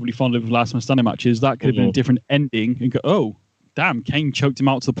said, you're not overly fond of last man standing matches. That could have been a different ending. And go, oh, damn, Kane choked him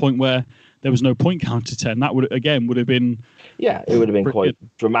out to the point where there was no point count to 10. That would have been. Yeah, it would have been quite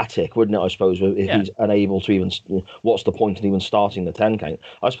dramatic, wouldn't it? I suppose if he's unable to even. What's the point in even starting the 10 count?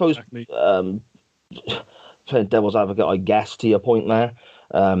 I suppose. Exactly. playing devil's advocate, I guess, to your point there.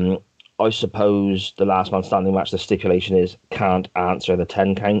 I suppose the last man standing match, the stipulation is can't answer the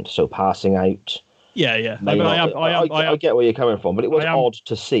 10 count, so passing out. Yeah. I get where you're coming from, but it was odd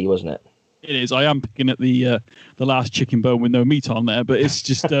to see, wasn't it? It is. I am picking at the last chicken bone with no meat on there, but it's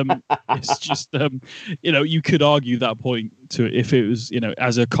just you could argue that point to if it was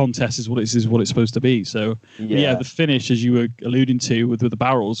as a contest is what it's supposed to be. So yeah, the finish, as you were alluding to with the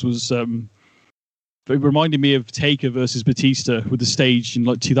barrels, was it reminded me of Taker versus Batista with the stage in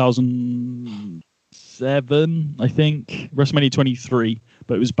like 2007, I think, WrestleMania 23,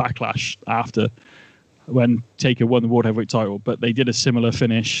 but it was Backlash after, when Taker won the World Heavyweight title, but they did a similar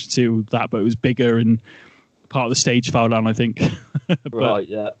finish to that, but it was bigger and part of the stage fell down, I think. Right,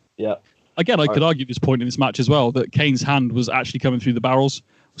 yeah. Again, I could argue this point in this match as well, that Kane's hand was actually coming through the barrels.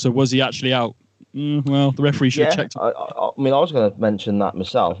 So was he actually out? Well, the referee should have checked. I mean, I was going to mention that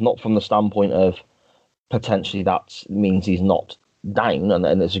myself, not from the standpoint of potentially that means he's not down,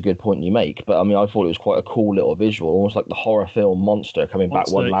 and it's a good point you make, but I mean, I thought it was quite a cool little visual, almost like the horror film Monster coming back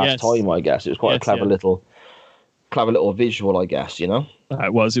one last time, I guess. It was quite a clever little visual, I guess, It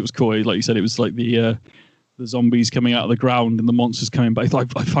was cool. Like you said, it was like the zombies coming out of the ground and the monsters coming back. I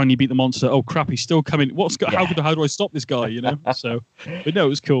finally beat the monster. Oh crap, he's still coming. How do I stop this guy? So, but no, it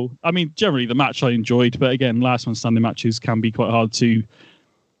was cool. I mean, generally the match I enjoyed, but again, last man standing matches can be quite hard to.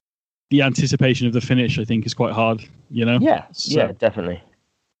 The anticipation of the finish, I think, is quite hard. Yeah, definitely.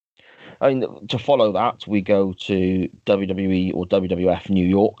 I mean, to follow that, we go to WWE or WWF New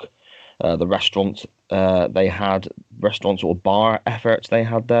York, the restaurant. They had restaurants or bar efforts they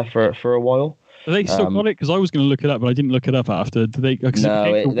had there for a while. Are they still got it? Because I was going to look it up, but I didn't look it up after. Did they?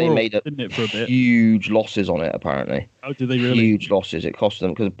 No, they made for a bit. Huge losses on it. Apparently. Oh, did they really? Huge losses. It cost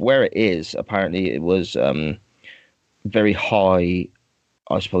them because where it is, apparently, it was very high.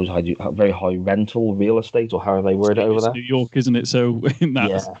 I suppose very high rental real estate, or however they word it over there. New York, isn't it? So in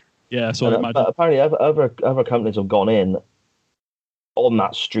that, So I imagine. But apparently, other companies have gone in on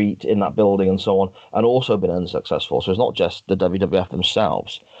that street, in that building, and so on, and also been unsuccessful. So it's not just the WWF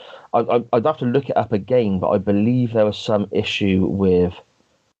themselves. I'd have to look it up again, but I believe there was some issue with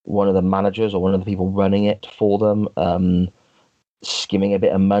one of the managers or one of the people running it for them, skimming a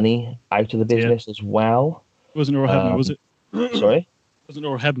bit of money out of the business as well. It wasn't Earl Hebner, was it? Sorry. Wasn't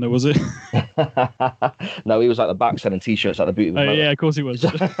Earl Hebner, was it? No, he was at the back selling T-shirts at the boot. Yeah, of course he was.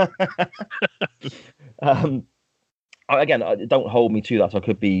 Again, don't hold me to that. I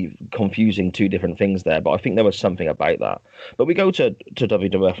could be confusing two different things there, but I think there was something about that. But we go to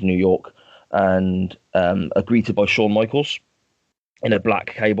WWF New York and are greeted by Shawn Michaels in a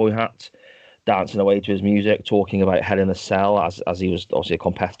black cowboy hat, dancing away to his music, talking about Hell in a Cell, as he was obviously a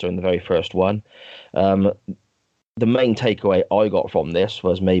competitor in the very first one. The main takeaway I got from this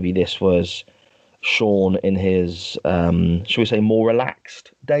was maybe this was Shawn in his, shall we say, more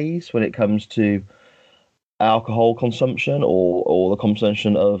relaxed days when it comes to alcohol consumption or the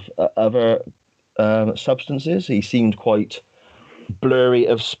consumption of other substances. He seemed quite blurry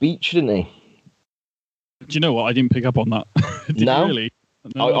of speech, didn't he? Do you know what? I didn't pick up on that. No? Really?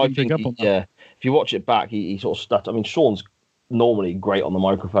 No, I didn't pick up on that. Yeah. If you watch it back, he sort of stuttered. I mean, Shawn's normally great on the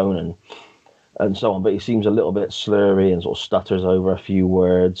microphone and so on, but he seems a little bit slurry and sort of stutters over a few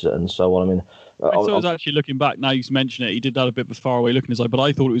words and so on. I mean, I was actually looking back, now you mention it, he did that a bit with far away looking his eye, but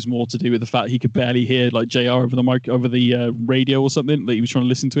I thought it was more to do with the fact he could barely hear like JR over the radio or something, that he was trying to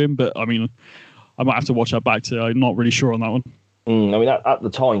listen to him. But I mean, I might have to watch that back too. I'm not really sure on that one. I mean, at the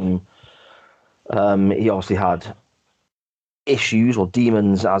time, he obviously had issues or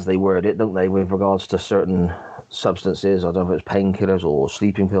demons, as they word it, don't they, with regards to certain substances. I don't know if it's painkillers or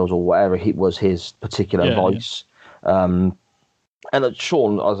sleeping pills or whatever was his particular vice. Yeah. And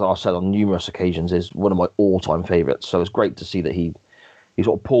Shawn, as I said on numerous occasions, is one of my all-time favourites. So it's great to see that he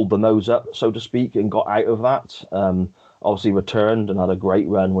sort of pulled the nose up, so to speak, and got out of that. Obviously returned and had a great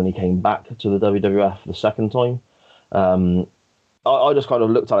run when he came back to the WWF the second time. I just kind of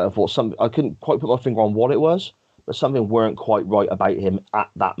looked at it and thought I couldn't quite put my finger on what it was, but something weren't quite right about him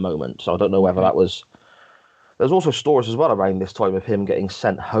at that moment. So I don't know whether that was... There's also stories as well around this time of him getting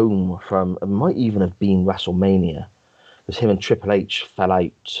sent home from... It might even have been WrestleMania, because him and Triple H fell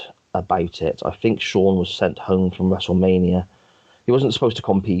out about it. I think Shawn was sent home from WrestleMania. He wasn't supposed to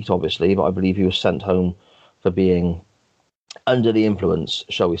compete, obviously, but I believe he was sent home for being under the influence,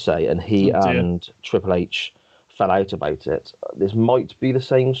 shall we say, and he and Triple H fell out about it. This might be the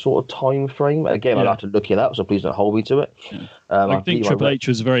same sort of time frame. Again, I'll have to look it up, so please don't hold me to it. Yeah. I think Triple H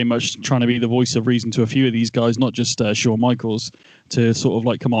was very much trying to be the voice of reason to a few of these guys, not just Shawn Michaels, to sort of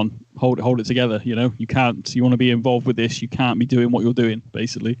like, come on, hold it together. You know, you want to be involved with this. You can't be doing what you're doing,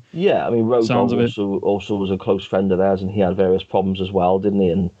 basically. Yeah, I mean, Road Dogg also was a close friend of theirs, and he had various problems as well, didn't he?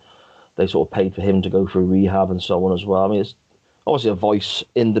 And they sort of paid for him to go through rehab and so on as well. I mean, it's obviously a voice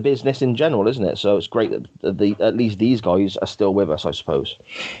in the business in general, isn't it? So it's great that at least these guys are still with us, I suppose.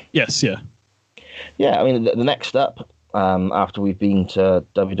 Yes, yeah. Yeah, I mean, the next up, after we've been to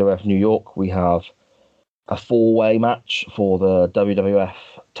WWF New York, we have a 4-way match for the WWF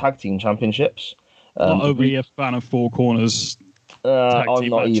Tag Team Championships. Not overly a fan of Four Corners tag I'm team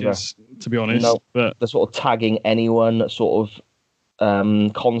not matches, to be honest. No, but the sort of tagging anyone sort of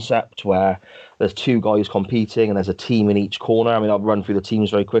concept where there's two guys competing and there's a team in each corner. I mean, I'll run through the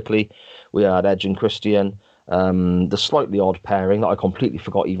teams very quickly. We had Edge and Christian. The slightly odd pairing that I completely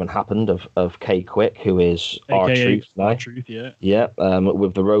forgot even happened of K Quick, who is R-Truth now. R-Truth, yeah. Yeah,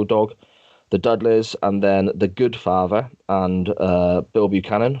 with the Road Dogg, the Dudleys, and then the Good Father and Bill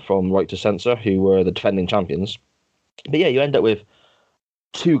Buchanan from Right to Censor, who were the defending champions. But yeah, you end up with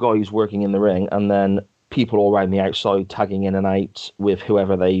two guys working in the ring and then people all around the outside tagging in and out with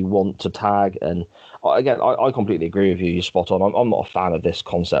whoever they want to tag. And again, I completely agree with you. You're spot on. I'm not a fan of this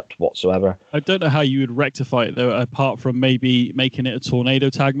concept whatsoever. I don't know how you would rectify it, though, apart from maybe making it a tornado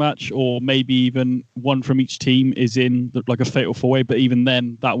tag match, or maybe even one from each team is in like a fatal 4-way. But even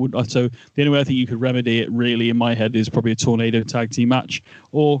then, that would... So the only way I think you could remedy it, really, in my head, is probably a tornado tag team match,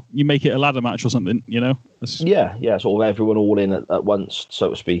 or you make it a ladder match or something, you know? Yeah, sort of everyone all in at once,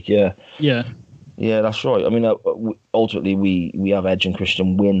 so to speak, yeah. Yeah. Yeah, that's right. I mean, ultimately, we have Edge and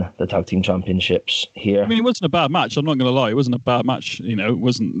Christian win the tag team championships here. I mean, it wasn't a bad match. I'm not going to lie. It wasn't a bad match. You know, it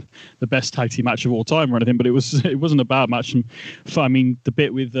wasn't the best tag team match of all time or anything, but it wasn't a bad match. And I mean, the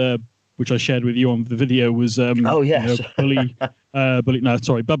bit with which I shared with you on the video was oh yes,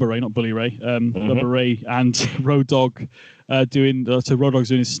 Bubba Ray, not Bully Ray. Bubba Ray and Road Dogg doing Road Dogg's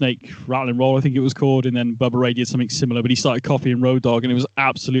doing his snake rattling roll, I think it was called, and then Bubba Ray did something similar, but he started copying Road Dogg, and it was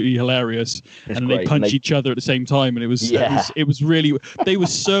absolutely hilarious. And they punched each other at the same time, and it was really, they were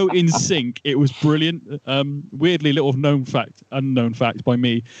so in sync. It was brilliant. Weirdly, little unknown fact by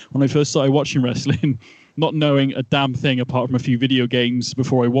me, when I first started watching wrestling, not knowing a damn thing apart from a few video games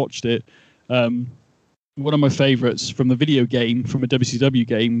before I watched it. One of my favorites from the video game, from a WCW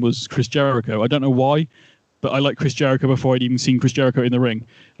game, was Chris Jericho. I don't know why, but I liked Chris Jericho before I'd even seen Chris Jericho in the ring.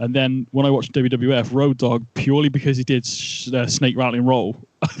 And then when I watched WWF, Road Dogg, purely because he did snake rattling roll,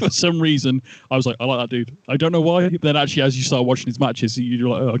 for some reason, I was like, I like that dude. I don't know why. But then actually, as you start watching his matches, you're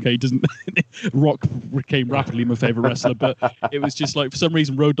like, oh, okay, he doesn't... Rock became rapidly my favorite wrestler, but it was just like, for some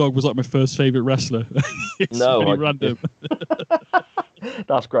reason, Road Dogg was like my first favorite wrestler. It's really random.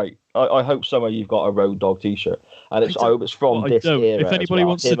 That's great. I hope somewhere you've got a Road Dogg t-shirt, and I hope it's from this era. If anybody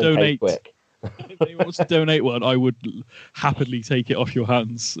wants to donate, if anyone wants to donate one, I would happily take it off your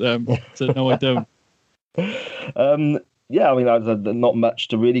hands. So no, I don't. Yeah, I mean, there's not much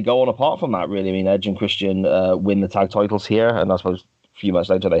to really go on apart from that, really. I mean, Edge and Christian win the tag titles here, and I suppose a few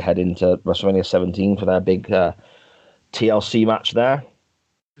months later they head into WrestleMania 17 for their big TLC match there.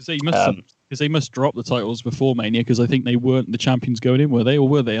 Because they must drop the titles before Mania, because I think they weren't the champions going in, were they? Or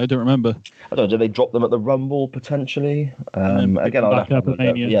were they? I don't remember. I don't know. Did they drop them at the Rumble, potentially? Again, I'll have to look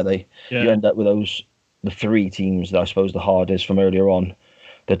at, you end up with the three teams that I suppose the hardest from earlier on.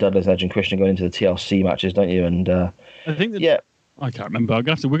 The Dudleys, Edge and Christian going into the TLC matches, don't you? And I think I can't remember.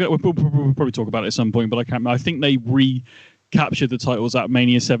 We'll probably talk about it at some point, but I can't remember. I think they recaptured the titles at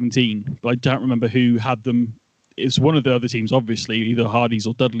Mania 17, but I don't remember who had them. It's one of the other teams, obviously, either Hardys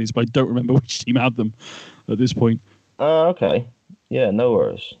or Dudleys, but I don't remember which team had them at this point. Okay. Yeah, no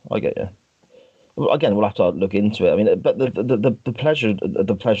worries. I get you. Again, we'll have to look into it. I mean, but the pleasure,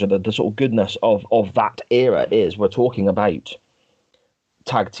 the sort of goodness of that era is we're talking about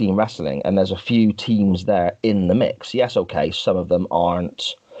tag team wrestling, and there's a few teams there in the mix. Yes, okay, some of them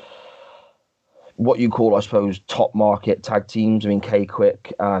aren't what you call, I suppose, top market tag teams. I mean,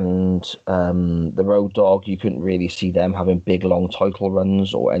 K-Quick and the Road Dogg, you couldn't really see them having big, long title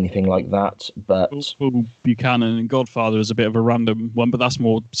runs or anything like that. But Buchanan and Godfather is a bit of a random one, but that's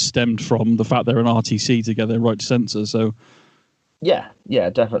more stemmed from the fact they're an RTC together, Right to Censor. So, yeah,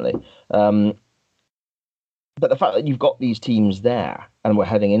 definitely. But the fact that you've got these teams there, and we're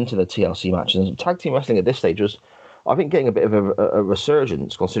heading into the TLC matches, and tag team wrestling at this stage was, I think, getting a bit of a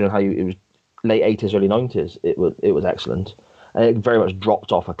resurgence, considering how it was late 80s, early 90s. It was excellent. And it very much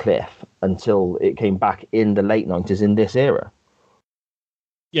dropped off a cliff until it came back in the late 90s in this era.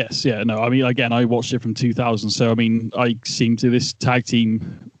 Yes, yeah, no. I mean, again, I watched it from 2000, so I mean, I seem to this tag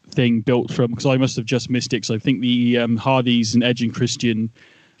team thing built from, because I must have just missed it. Because I think the Hardys and Edge and Christian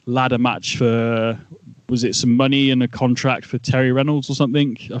ladder match for, was it some money and a contract for Terry Reynolds or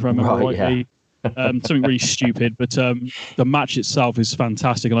something, if I remember rightly. Yeah. Something really stupid, but the match itself is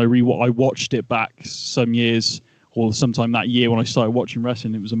fantastic, and I watched it back some years or sometime that year when I started watching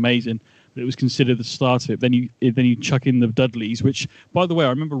wrestling. It was amazing. But it was considered the start of it. Then you chuck in the Dudleys, which, by the way, I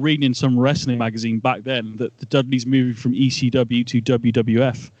remember reading in some wrestling magazine back then that the Dudleys moving from ECW to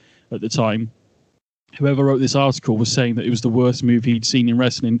WWF at the time. Whoever wrote this article was saying that it was the worst move he'd seen in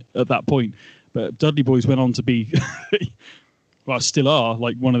wrestling at that point. But Dudley Boys went on to be, well, still are,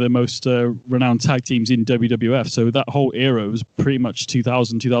 like one of the most renowned tag teams in WWF. So that whole era was pretty much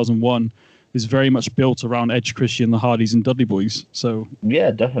 2000, 2001. Is very much built around Edge, Christian, the Hardys, and Dudley Boys. So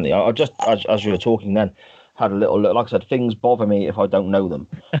yeah, definitely. I just, as you were talking then, had a little look. Like I said, things bother me if I don't know them.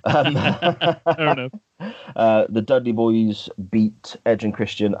 Fair enough. The Dudley Boys beat Edge and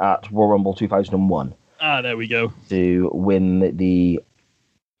Christian at Royal Rumble 2001. There we go. To win the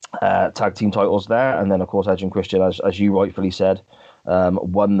tag team titles there. And then, of course, Edge and Christian, as you rightfully said,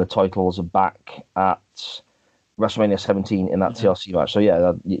 won the titles back at WrestleMania 17 in that TLC match. So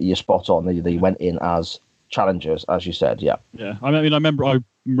yeah, you're spot on. They went in as challengers, as you said. Yeah. Yeah. I mean, I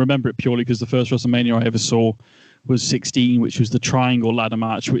remember it purely because the first WrestleMania I ever saw was 16, which was the Triangle Ladder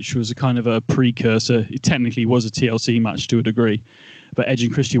match, which was a kind of a precursor. It technically was a TLC match to a degree, but Edge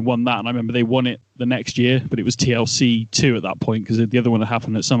and Christian won that, and I remember they won it the next year, but it was TLC 2 at that point because the other one had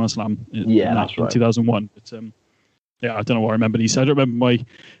happened at SummerSlam. In 2001. But yeah, I don't know what I remember these. I don't remember my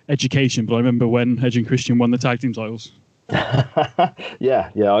education, but I remember when Edge and Christian won the tag team titles.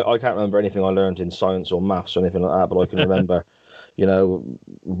 yeah, I can't remember anything I learned in science or maths or anything like that, but I can remember,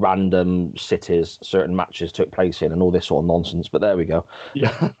 random cities certain matches took place in and all this sort of nonsense. But there we go.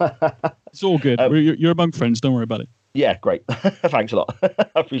 Yeah, it's all good. You're among friends. Don't worry about it. Yeah, great. Thanks a lot.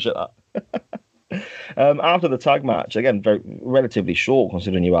 I appreciate that. After the tag match, again, relatively short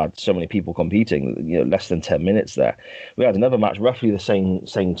considering you had so many people competing, less than 10 minutes there. We had another match roughly the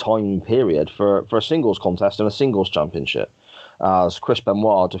same time period for a singles contest and a singles championship as Chris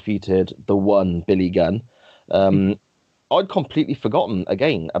Benoit defeated the one Billy Gunn. I'd completely forgotten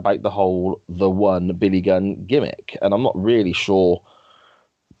again about the whole the one Billy Gunn gimmick, and I'm not really sure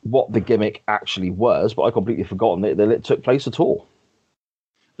what the gimmick actually was, but I completely forgotten that it took place at all.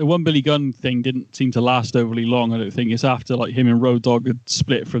 The one Billy Gunn thing didn't seem to last overly long. I don't think it's after like him and Road Dogg had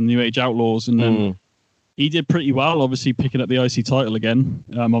split from New Age Outlaws, and then he did pretty well, obviously picking up the IC title again.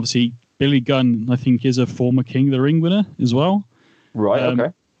 Obviously Billy Gunn, I think, is a former King of the Ring winner as well. Right.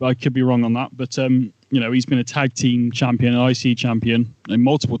 Okay. I could be wrong on that, but he's been a tag team champion, an IC champion, and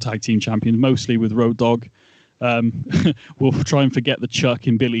multiple tag team champions, mostly with Road Dogg. We'll try and forget the Chuck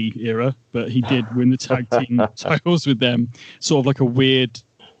and Billy era, but he did win the tag team titles with them. Sort of like a weird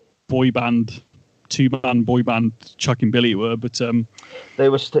two-man boy band Chuck and Billy were, but they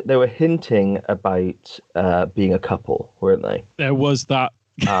were hinting about being a couple, weren't they? There was that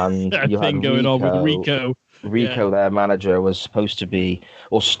and you thing had going on with Rico. Their manager, was supposed to be,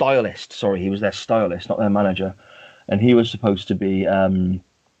 or stylist. Sorry, he was their stylist, not their manager, and he was supposed to be.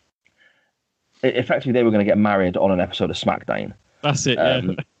 Effectively, they were going to get married on an episode of SmackDown. That's it. Yeah,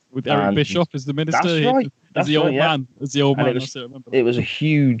 with Eric Bischoff as the minister. That's right. As the old man. It was a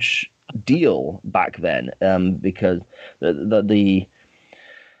huge deal back then because the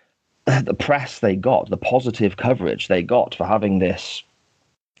press they got, the positive coverage they got for having this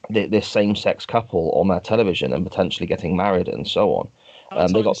same-sex couple on their television and potentially getting married and so on.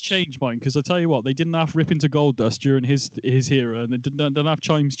 They got changed, mine, because I tell you what, they didn't have Rip into Goldust during his era, and they didn't have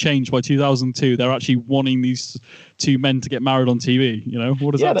times changed by 2002. They're actually wanting these two men to get married on TV.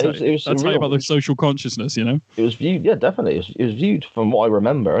 What does that tell you? That's tell you about the social consciousness. It was viewed, yeah, definitely. It was viewed from what I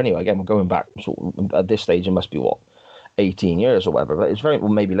remember. Anyway, again, we're going back sort of, at this stage. It must be 18 years or whatever. But it's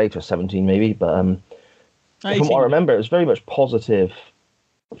maybe later, 17 maybe. But from what I remember, it was very much positive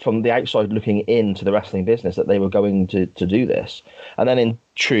from the outside looking into the wrestling business that they were going to do this. And then in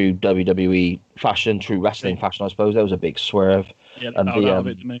true WWE fashion, true wrestling fashion, I suppose, there was a big swerve. Yeah, and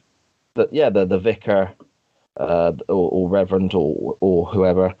the vicar or reverend or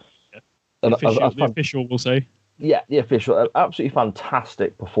whoever. Yeah. The official, we'll say. Yeah, the official. Absolutely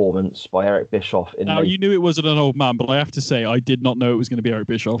fantastic performance by Eric Bischoff. You knew it wasn't an old man, but I have to say, I did not know it was going to be Eric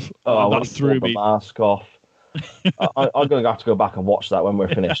Bischoff. That threw me. The mask off. I'm going to have to go back and watch that when we're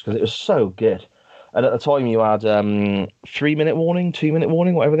finished because it was so good. And at the time, you had 3-minute warning, 2-minute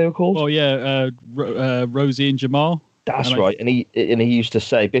warning, whatever they were called. Oh yeah, Rosie and Jamal. That's right. And he used to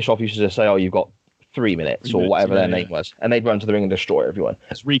say, Bischoff used to say, "Oh, you've got 3 minutes 3 or whatever minutes, their name was, and they'd run to the ring and destroy everyone.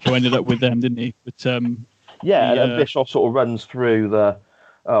 As Rico ended up with them, didn't he? But and Bischoff sort of runs through the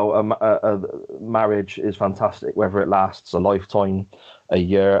marriage is fantastic, whether it lasts a lifetime, a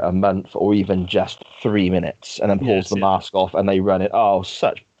year, a month, or even just 3 minutes, and then pulls the mask off and they run it. Oh,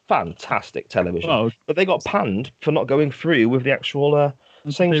 such fantastic television. Oh. But they got panned for not going through with the actual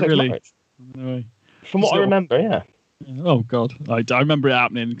same-sex marriage. No. From what I remember, yeah. Oh, God. I remember it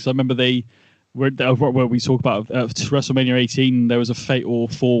happening, because I remember where we talk about WrestleMania 18, there was a fatal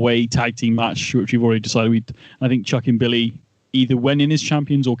 4-way tag team match, which we've already decided. I think Chuck and Billy either went in as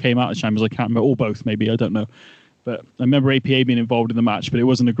champions or came out as champions. I can't remember, or both maybe, I don't know. But I remember APA being involved in the match, but it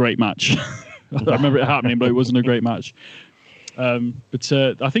wasn't a great match. I remember it happening, but it wasn't a great match. But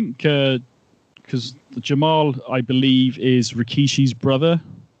I think because Jamal, I believe, is Rikishi's brother,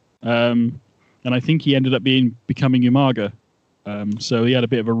 and I think he ended up becoming Umaga. So he had a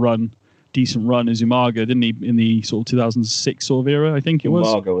bit of a decent run as Umaga, didn't he, in the sort of 2006 sort of era, I think it was.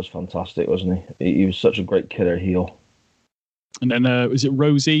 Umaga was fantastic, wasn't he? He was such a great killer heel. And then, was it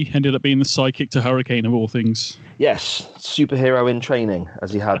Rosie ended up being the sidekick to Hurricane of all things? Yes, superhero in training,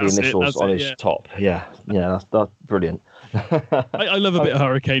 as he had the initials on his top. Yeah, that's brilliant. I love a bit of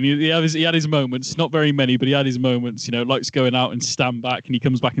Hurricane. He had his moments, not very many, but he had his moments. Likes going out and stand back, and he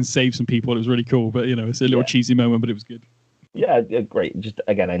comes back and saves some people. It was really cool, but it's a little cheesy moment, but it was good. Yeah, great. Just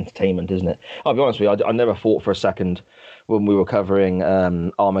again, entertainment, isn't it? I'll be honest with you, I never thought for a second when we were covering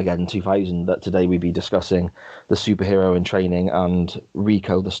Armageddon 2000 that today we'd be discussing the superhero in training and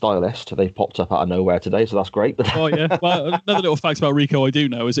Rico the stylist. They've popped up out of nowhere today, so that's great. Oh yeah. Well, another little fact about Rico I do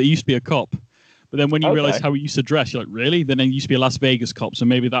know is that he used to be a cop, but then when you realise how he used to dress, you're like, really? Then he used to be a Las Vegas cop, so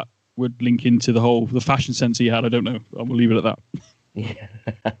maybe that would link into the fashion sense he had. I don't know. I will leave it at that. Yeah.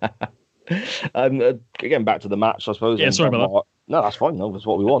 Again, back to the match, I suppose. Yeah, sorry about that. No, that's fine. No, that's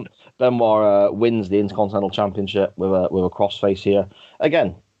what we want. Benoit wins the Intercontinental Championship with a crossface here.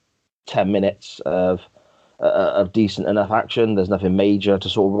 Again, 10 minutes of decent enough action. There's nothing major to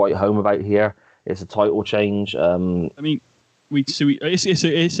sort of write home about here. It's a title change. I mean, it's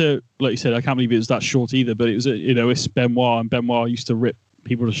a like you said. I can't believe it was that short either. But it was it's Benoit, and Benoit used to rip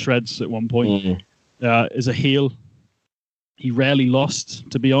people to shreds at one point. As a heel, he rarely lost,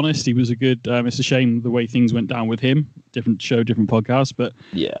 to be honest. He was a good... it's a shame the way things went down with him. Different show, different podcast. But,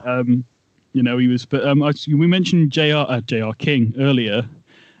 yeah, he was... But we mentioned JR King earlier.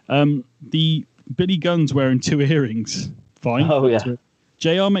 The Billy Gunn's wearing 2 earrings. Fine. Oh, yeah.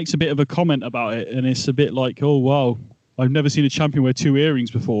 JR makes a bit of a comment about it, and it's a bit like, oh, wow, I've never seen a champion wear 2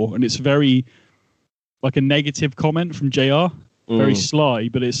 earrings before. And it's very... like a negative comment from JR. Very sly,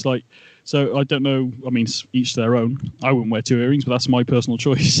 but it's like... So I don't know. I mean, each their own. I wouldn't wear 2 earrings, but that's my personal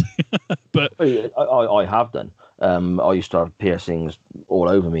choice. But I have done. I used to have piercings all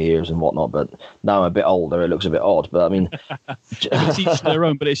over my ears and whatnot, but now I'm a bit older. It looks a bit odd, but I mean, it's each their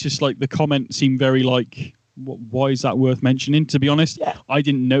own. But it's just like the comment seemed very like, why is that worth mentioning? To be honest, I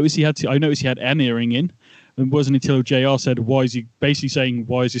didn't notice he had to. I noticed he had an earring in. It wasn't until JR said, "Why is he?" Basically saying,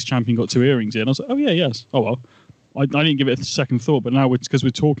 "Why is this champion got 2 earrings in?" I was like, "Oh yeah, yes. Oh well." I didn't give it a second thought, but now because we're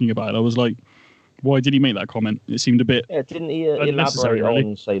talking about it, I was like, why did he make that comment? It seemed a bit... Yeah, didn't he elaborate on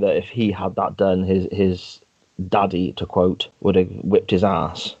and say that if he had that done, his daddy, to quote, would have whipped his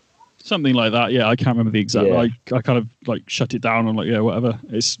ass? Something like that, yeah. I can't remember the exact... Yeah. I kind of like shut it down and like, yeah, whatever.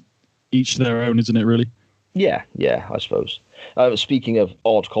 It's each their own, isn't it, really? Yeah, I suppose. Speaking of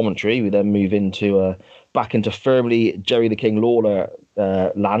odd commentary, we then move into back into firmly Jerry the King Lawler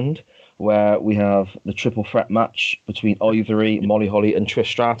land, where we have the triple threat match between Ivory, Molly Holly, and Trish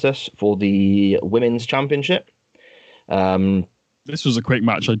Stratus for the Women's Championship. This was a quick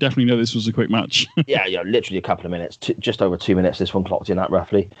match. I definitely know this was a quick match. yeah, literally a couple of minutes, just over 2 minutes. This one clocked in at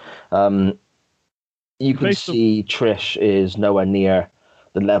roughly. You can see Trish is nowhere near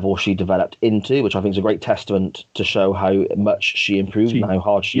the level she developed into, which I think is a great testament to show how much she improved and how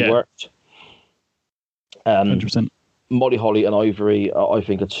hard she worked. 100%. Molly Holly and Ivory, I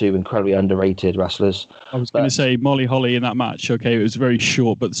think, are 2 incredibly underrated wrestlers. I was going to say Molly Holly in that match. Okay, it was very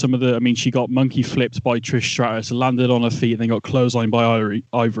short, but she got monkey flipped by Trish Stratus, landed on her feet, and then got clotheslined by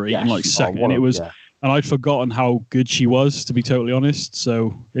Ivory in like second. And I'd forgotten how good she was, to be totally honest.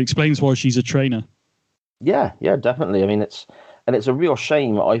 So it explains why she's a trainer. Yeah, definitely. I mean, it's a real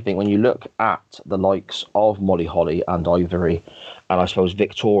shame, I think, when you look at the likes of Molly Holly and Ivory, and I suppose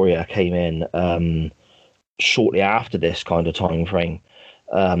Victoria came in shortly after this kind of time frame,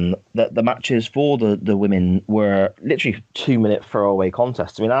 that the matches for the women were literally 2-minute throwaway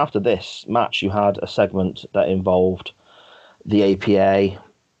contests. I mean, after this match, you had a segment that involved the APA.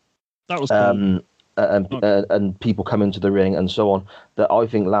 That was cool. and people come into the ring and so on, that I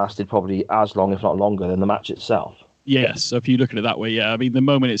think lasted probably as long, if not longer, than the match itself. Yes, so if you look at it that way, yeah. I mean, the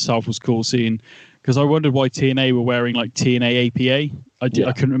moment itself was cool seeing, because I wondered why TNA were wearing like TNA APA.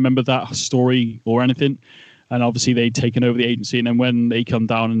 I couldn't remember that story or anything. And obviously they'd taken over the agency, and then when they come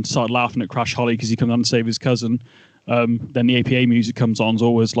down and started laughing at Crash Holly because he come down to save his cousin, then the APA music comes on. It's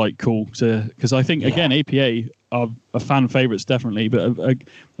always like cool, because I think again APA are fan favourites definitely, but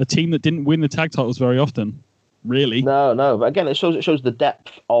a team that didn't win the tag titles very often, really. No. But again, it shows the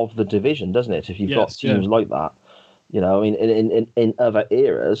depth of the division, doesn't it? If you've got teams like that, you know, I mean, in other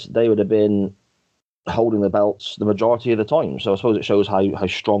eras they would have been holding the belts the majority of the time. So I suppose it shows how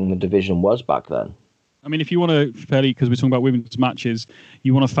strong the division was back then. I mean, if you want to, fairly, because we're talking about women's matches,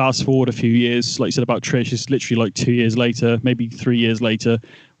 you want to fast forward a few years, like you said about Trish, it's literally like 2 years later, maybe 3 years later,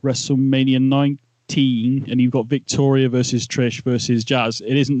 WrestleMania 19, and you've got Victoria versus Trish versus Jazz.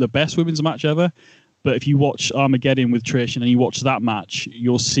 It isn't the best women's match ever, but if you watch Armageddon with Trish and then you watch that match,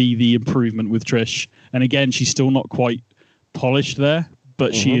 you'll see the improvement with Trish. And again, she's still not quite polished there,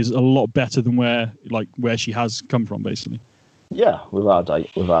 but she is a lot better than where she has come from, basically. Yeah, without a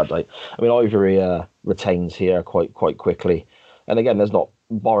doubt. I mean, Ivory retains here quite quickly. And again, there's not,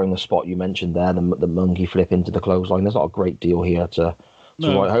 barring the spot you mentioned there, the monkey flip into the clothesline, there's not a great deal here to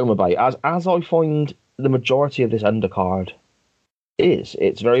write home about. As I find the majority of this undercard is.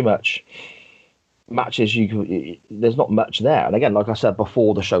 It's very much matches there's not much there. And again, like I said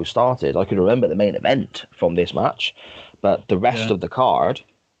before the show started, I could remember the main event from this match, but the rest of the card,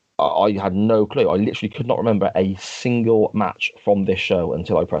 I had no clue. I literally could not remember a single match from this show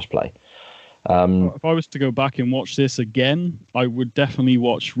until I pressed play. If I was to go back and watch this again, I would definitely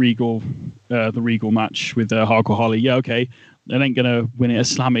watch Regal, the Regal match with Hardcore Holly. Yeah, okay, they ain't going to win it a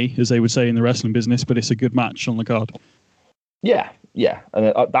slammy, as they would say in the wrestling business, but it's a good match on the card. Yeah. I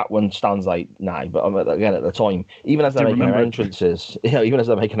mean, that one stands out now, but again, at the time, even as they're making their entrances,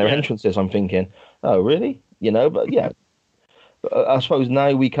 I'm thinking, oh, really? But yeah. I suppose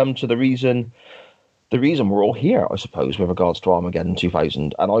now we come to the reason we're all here, I suppose, with regards to Armageddon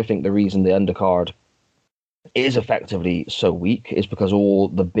 2000. And I think the reason the undercard is effectively so weak is because all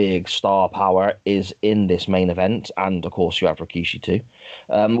the big star power is in this main event. And, of course, you have Rikishi too.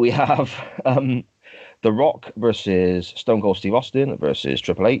 We have The Rock versus Stone Cold Steve Austin versus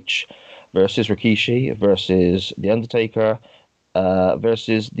Triple H versus Rikishi versus The Undertaker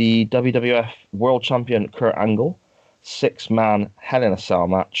versus the WWF World Champion Kurt Angle. 6-man Hell in a Cell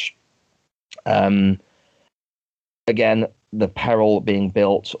match. Again, the peril being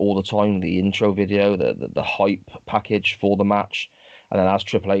built all the time, the intro video, the hype package for the match. And then as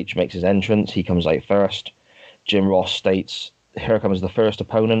Triple H makes his entrance, he comes out first. Jim Ross states, here comes the first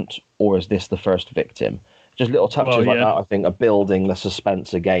opponent, or is this the first victim? Just little touches like that, I think, are building the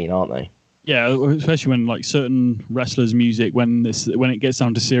suspense again, aren't they? Yeah, especially when like certain wrestlers' music, when it gets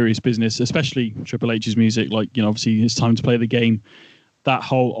down to serious business, especially Triple H's music, like, obviously it's time to play the game. That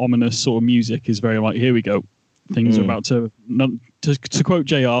whole ominous sort of music is very like, here we go, things are about to quote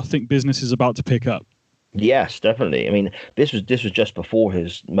JR, think business is about to pick up. Yes, definitely. I mean, this was just before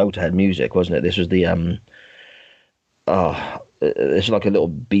his Motorhead music, wasn't it? This was the it's like a little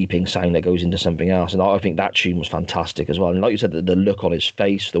beeping sound that goes into something else, and I think that tune was fantastic as well. And like you said, the look on his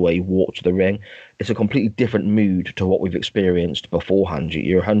face, the way he walked to the ring, it's a completely different mood to what we've experienced beforehand.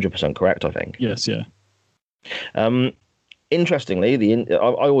 You're 100% correct, I think. Yes, yeah. Interestingly, I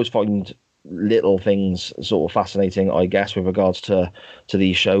always find little things sort of fascinating, I guess, with regards to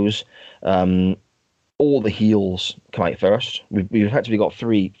these shows. All the heels come out first. We've effectively got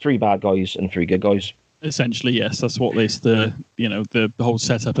three bad guys and 3 good guys. Essentially, yes, that's what the whole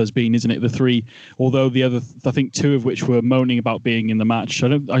setup has been, isn't it? The 3, although the other, I think 2 of which were moaning about being in the match. I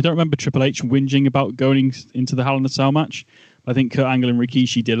don't remember Triple H whinging about going into the Hell in a Cell match. I think Kurt Angle and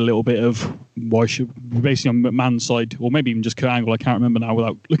Rikishi did a little bit of basically on McMahon's side, or maybe even just Kurt Angle. I can't remember now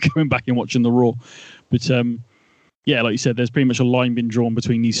without going back and watching the Raw. But yeah, like you said, there's pretty much a line been drawn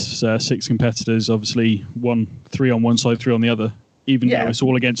between these 6 competitors. Obviously, 3 on one side, 3 on the other. Even though it's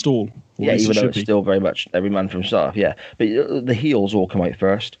all against all. Yeah, even though it's still very much every man for himself, yeah. But the heels all come out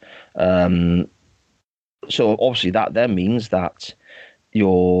first. So obviously that then means that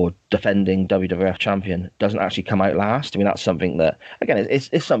your defending WWF champion doesn't actually come out last. I mean, that's something that, again,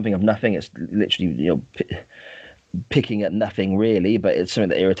 it's something of nothing. It's literally, picking at nothing really, but it's something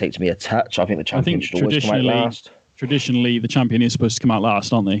that irritates me a touch. I think the champion should always come out last. Traditionally, the champion is supposed to come out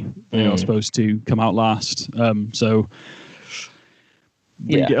last, aren't they? They are supposed to come out last. I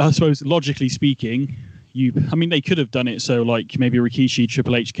suppose logically speaking, they could have done it so like maybe Rikishi,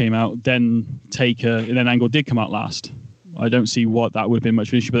 Triple H came out, then Taker, and then Angle did come out last. I don't see what that would have been much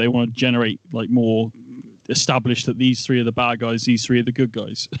of an issue. But they want to generate like more establish that these three are the bad guys, these three are the good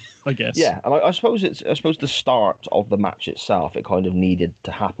guys. I guess. Yeah, and I suppose the start of the match itself, it kind of needed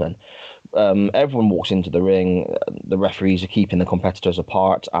to happen. Everyone walks into the ring. The referees are keeping the competitors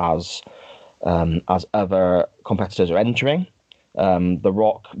apart as other competitors are entering. The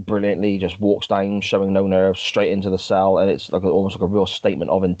Rock brilliantly just walks down, showing no nerves, straight into the cell, and it's like almost like a real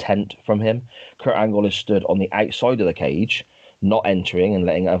statement of intent from him. Kurt Angle is stood on the outside of the cage, not entering and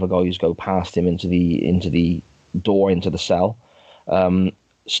letting other guys go past him into the door into the cell.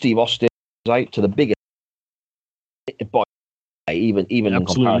 Steve Austin is out to the biggest, but even in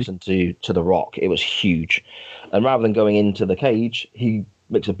comparison to the Rock, it was huge. And rather than going into the cage, he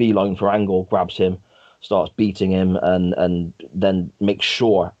makes a beeline for Angle, grabs him, starts beating him, and then makes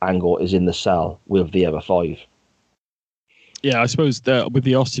sure Angle is in the cell with the other five. Yeah, I suppose that with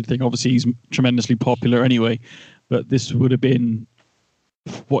the Austin thing, obviously he's tremendously popular anyway, but this would have been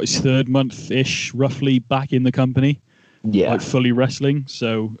his third month-ish roughly back in the company. Yeah, like fully wrestling.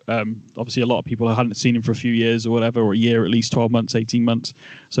 So obviously a lot of people hadn't seen him for a few years or whatever, or a year, at least 12 months, 18 months.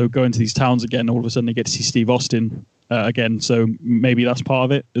 So going to these towns again, all of a sudden they get to see Steve Austin again. So maybe that's part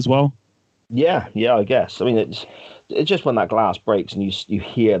of it as well. Yeah, I guess. I mean, it's just when that glass breaks and you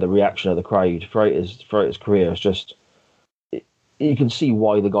hear the reaction of the crowd throughout his career. It's just you can see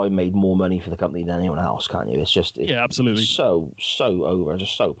why the guy made more money for the company than anyone else, can't you? It's absolutely so over,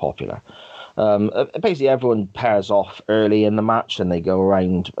 just so popular. Basically, everyone pairs off early in the match and they go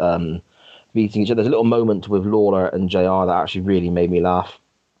around beating each other. There's a little moment with Lawler and JR that actually really made me laugh.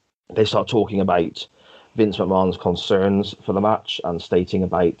 They start talking about Vince McMahon's concerns for the match and stating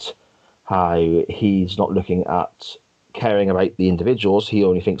about how he's not looking at caring about the individuals. He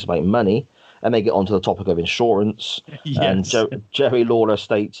only thinks about money. And they get onto the topic of insurance. Yes. And Jerry Lawler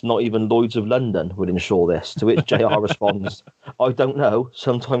states, not even Lloyd's of London would insure this. To which JR responds, I don't know.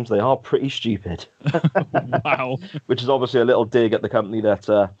 Sometimes they are pretty stupid. Wow. Which is obviously a little dig at the company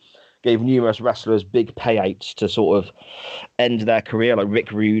that gave numerous wrestlers big payouts to sort of end their career, like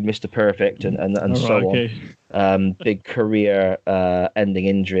Rick Rude, Mr. Perfect, and so on. Big career ending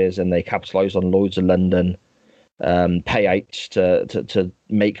injuries, and they capitalised on Lloyd's of London payouts to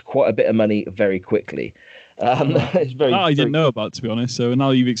make quite a bit of money very quickly. It's very. I didn't know about, to be honest. So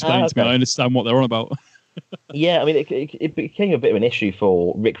now you've explained to me, I understand what they're on about. Yeah, I mean, it became a bit of an issue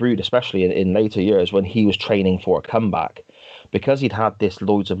for Rick Rude, especially in later years when he was training for a comeback, because he'd had this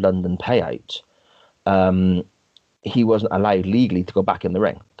Lloyd's of London payout. He wasn't allowed legally to go back in the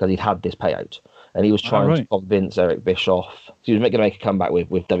ring because he'd had this payout. And he was trying to convince Eric Bischoff. He was going to make a comeback with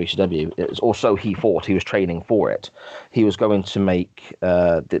WCW. It was also, he thought he was training for it. He was going to make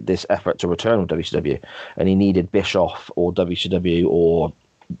this effort to return with WCW. And he needed Bischoff or WCW or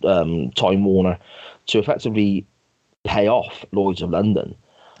Time Warner to effectively pay off Lloyd's of London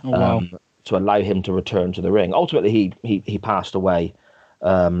to allow him to return to the ring. Ultimately, he passed away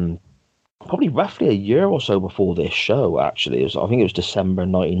probably roughly a year or so before this show, actually. I think it was December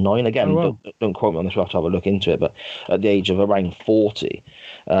 99. Again, don't quote me on this, we'll have to have a look into it, but at the age of around 40.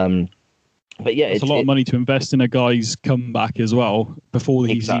 But yeah, it's a lot of money to invest in a guy's comeback as well before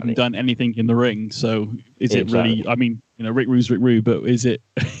he's even done anything in the ring. So is it really, I mean, Rick Rude's Rick Rude, but is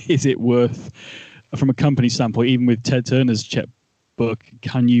it worth, from a company standpoint, even with Ted Turner's checkbook,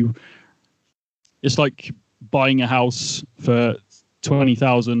 it's like buying a house for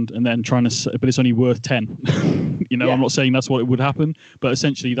 20,000 and then trying to, but it's only worth 10. I'm not saying that's what it would happen, but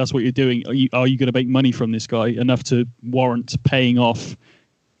essentially that's what you're doing. Are you going to make money from this guy enough to warrant paying off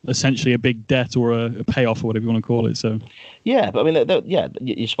essentially a big debt or a payoff or whatever you want to call it? So but I mean,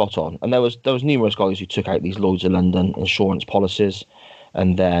 you're spot on. And there was numerous guys who took out these Lloyd's of London insurance policies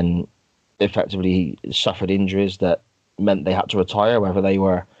and then effectively suffered injuries that meant they had to retire, whether they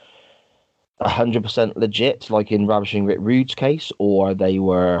were 100% legit, like in Ravishing Rick Rude's case, or they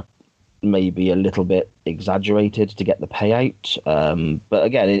were maybe a little bit exaggerated to get the payout. But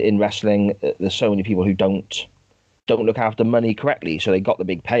again, in wrestling, there's so many people who don't look after money correctly. So they got the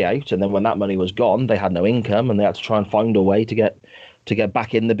big payout, and then when that money was gone, they had no income, and they had to try and find a way to get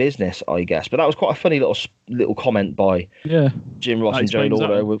back in the business, I guess. But that was quite a funny little comment by Jim Ross and Jerry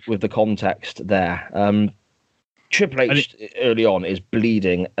Lawler with the context there. Triple H early on is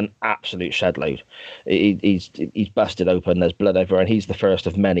bleeding an absolute shed load. He's busted open. There's blood everywhere, and he's the first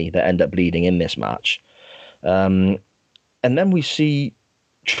of many that end up bleeding in this match. And then we see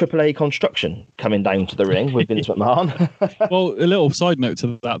AAA Construction coming down to the ring with Vince McMahon. Well, a little side note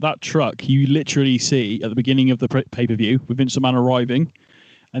to that truck you literally see at the beginning of the pay-per-view with Vince McMahon arriving,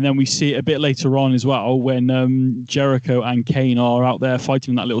 And then we see it a bit later on as well when Jericho and Kane are out there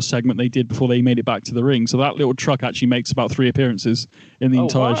fighting in that little segment they did before they made it back to the ring. So that little truck actually makes about 3 appearances in the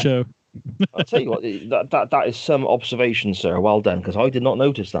entire show. I'll tell you what, that is some observation, sir. Well done, because I did not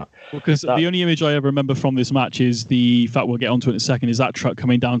notice that. Because the only image I ever remember from this match is the fact, we'll get onto it in a second, is that truck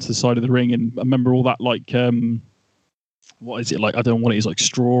coming down to the side of the ring. And I remember all that, like, what is it, like, I don't know what it is, like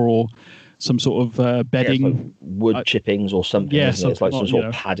straw or some sort of bedding. Like wood chippings or something. Yeah, it's like some sort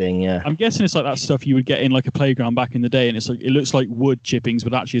of padding, yeah. I'm guessing it's like that stuff you would get in like a playground back in the day, and it's like, it looks like wood chippings,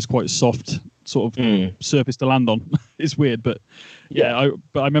 but actually it's quite soft sort of surface to land on. It's weird, but yeah.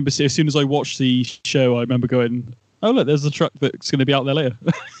 I remember as soon as I watched the show, I remember going, oh look, there's the truck that's going to be out there later.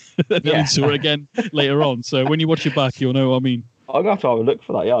 Then we saw it again later on. So when you watch it back, you'll know what I mean. I'm going to have a look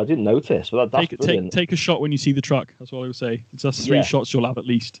for that. Yeah, I didn't notice. But that's brilliant. Take a shot when you see the truck. That's what I would say. That's 3 shots you'll have at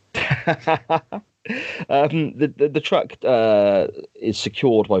least. The truck is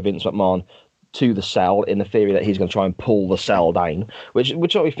secured by Vince McMahon to the cell in the theory that he's going to try and pull the cell down,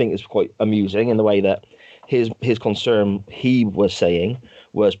 which I think is quite amusing in the way that his concern, he was saying,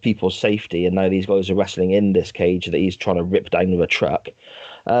 was people's safety, and now these guys are wrestling in this cage that he's trying to rip down with a truck.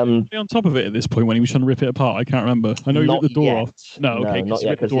 On top of it at this point when he was trying to rip it apart, I can't remember. I know he ripped the door off. No, not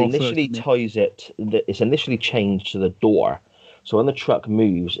yet, because he initially ties it. It's initially changed to the door, so when the truck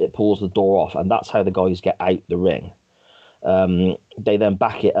moves, it pulls the door off, and that's how the guys get out the ring. They then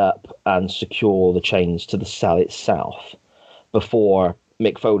back it up and secure the chains to the cell itself. Before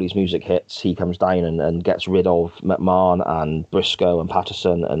Mick Foley's music hits, he comes down and gets rid of McMahon and Briscoe and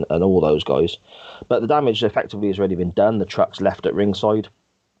Patterson and all those guys. But the damage effectively has already been done. The truck's left at ringside.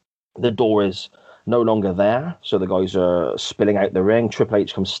 The door is no longer there, so the guys are spilling out the ring. Triple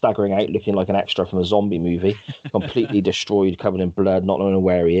H comes staggering out looking like an extra from a zombie movie, completely destroyed, covered in blood, not knowing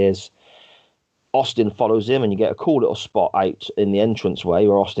where he is. Austin follows him, and you get a cool little spot out in the entranceway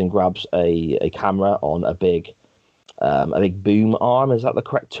where Austin grabs a camera on a big boom arm. Is that the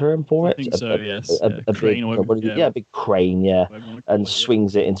correct term for it? I think so, yes. A crane, a big crane, yeah, and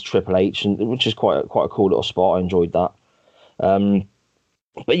swings it into Triple H, which is quite a cool little spot. I enjoyed that.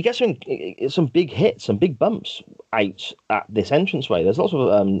 But you get some big hits, some big bumps out at this entranceway. There's lots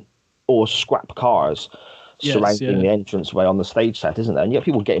of or scrap cars surrounding the entranceway on the stage set, isn't there? And you get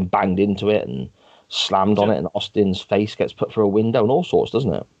people getting banged into it and slammed on it, and Austin's face gets put through a window and all sorts,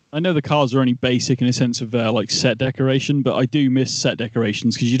 doesn't it? I know the cars are only basic in a sense of like set decoration, but I do miss set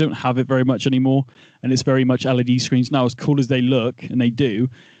decorations because you don't have it very much anymore, and it's very much LED screens now. As cool as they look, and they do,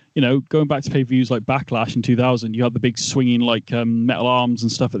 you know, going back to pay-per-views like Backlash in 2000, you had the big swinging like metal arms and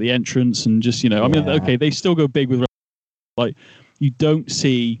stuff at the entrance, and just, you know, I mean, okay, they still go big with, like, you don't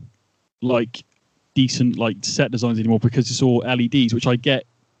see like decent like set designs anymore because it's all LEDs, which I get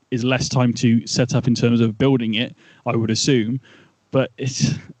is less time to set up in terms of building it, I would assume, but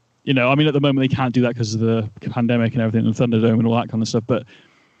it's, you know, I mean, at the moment they can't do that because of the pandemic and everything, and Thunderdome and all that kind of stuff, but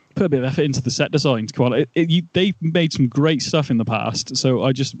put a bit of effort into the set designs. They've made some great stuff in the past, so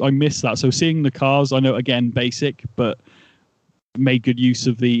I miss that. So seeing the cars, I know, again, basic, but made good use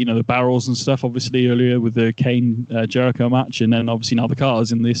of the, you know, the barrels and stuff, obviously earlier with the Kane Jericho match, and then obviously now the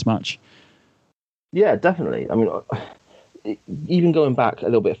cars in this match. Yeah, definitely. I mean, even going back a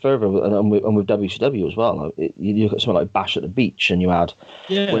little bit further, and with WCW as well, you look at something like Bash at the Beach, and you had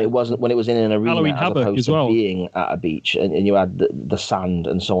when it was in an arena Halloween as Havoc opposed as to well. being at a beach, and you had the sand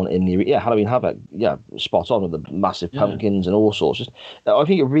and so on in the arena. Yeah, Halloween Havoc, spot on with the massive pumpkins and all sorts. I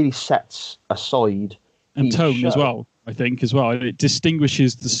think it really sets aside and tone show. As well. I think as well, it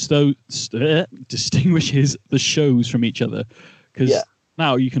distinguishes distinguishes the shows from each other, because.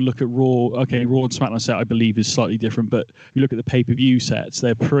 Now you can look at Raw. Okay, Raw and SmackDown set, I believe, is slightly different, but you look at the pay-per-view sets;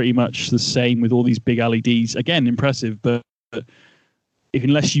 they're pretty much the same with all these big LEDs. Again, impressive, but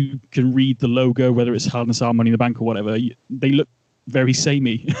unless you can read the logo, whether it's Hell in a Cell, Money in the Bank, or whatever, they look very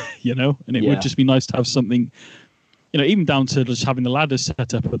samey, you know. And it would just be nice to have something, you know, even down to just having the ladder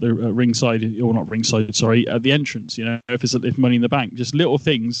set up at the ringside, or not ringside, sorry, at the entrance. You know, if Money in the Bank, just little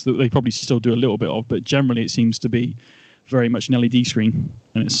things that they probably still do a little bit of, but generally it seems to be very much an LED screen,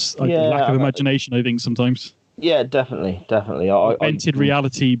 and it's lack of imagination, I think, sometimes. Yeah, definitely. Augmented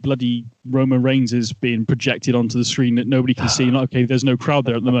reality, bloody Roman Reigns is being projected onto the screen that nobody can see. Like, okay, there's no crowd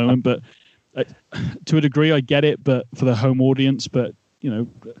there at the moment, but to a degree, I get it. But for the home audience, but you know,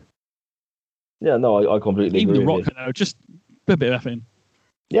 yeah, no, I completely even agree. The Rock, you know, just a bit of effing.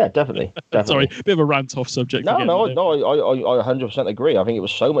 Yeah, definitely. Sorry, a bit of a rant off subject. No, I 100% agree. I think it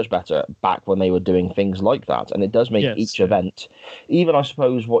was so much better back when they were doing things like that, and it does make each event, even I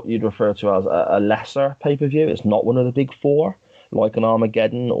suppose what you'd refer to as a lesser pay-per-view. It's not one of the big four, like an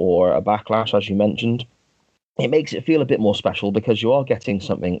Armageddon or a Backlash, as you mentioned. it makes it feel a bit more special because you are getting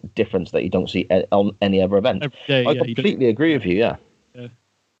something different that you don't see on any other event. Every day, I completely agree with you, yeah. Yeah.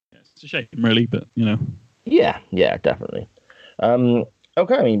 It's a shame, really, but, Yeah, definitely.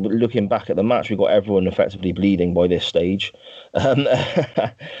 Okay, I mean, looking back at the match, we got everyone effectively bleeding by this stage.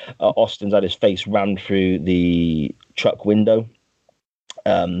 Austin's had his face rammed through the truck window.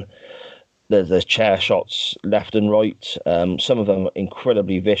 There's chair shots left and right. Some of them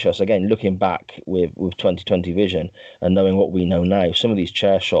incredibly vicious. Again, looking back with 2020 vision and knowing what we know now, some of these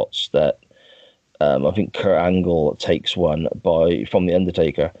chair shots that I think Kurt Angle takes one from the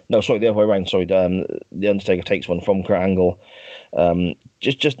Undertaker. No, sorry, the other way around. Sorry, the Undertaker takes one from Kurt Angle.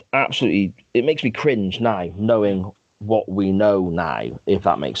 Just absolutely, it makes me cringe now, knowing what we know now, if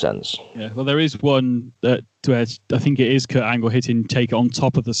that makes sense. Yeah, well, there is one that where I think it is Kurt Angle hitting Taker on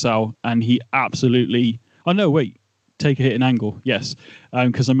top of the cell, and he absolutely. Oh no, wait, Taker hitting Angle, yes,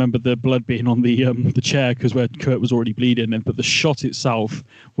 because I remember the blood being on the chair because where Kurt was already bleeding, but the shot itself,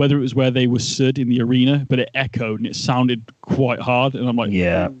 whether it was where they were stood in the arena, but it echoed and it sounded quite hard, and I'm like,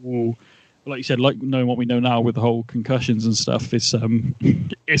 yeah. Ooh. Like you said, like knowing what we know now with the whole concussions and stuff, it's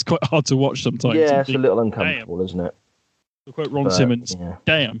it's quite hard to watch sometimes. Yeah, it's a little uncomfortable, isn't it? To quote Ron Simmons,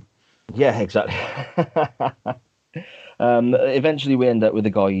 damn. Yeah, exactly. Eventually we end up with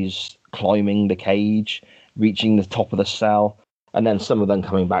the guys climbing the cage, reaching the top of the cell, and then some of them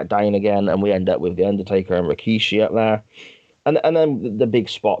coming back down again, and we end up with the Undertaker and Rikishi up there. And then the big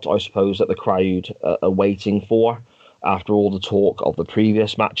spot, I suppose, that the crowd are waiting for after all the talk of the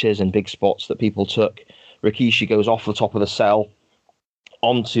previous matches and big spots that people took. Rikishi goes off the top of the cell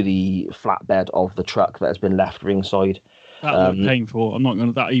onto the flatbed of the truck that has been left ringside. That looked painful. I'm not going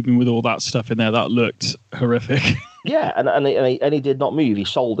to that, even with all that stuff in there, that looked horrific. Yeah, and he did not move. He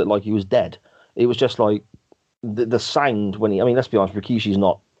sold it like he was dead. It was just like the sound when he. I mean, let's be honest. Rikishi's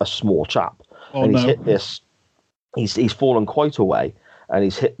not a small chap, and he's hit this. He's fallen quite away, and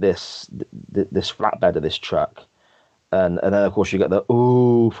he's hit this flatbed of this truck, and then of course you get the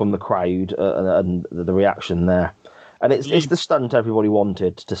ooh from the crowd and the reaction there, and it's the stunt everybody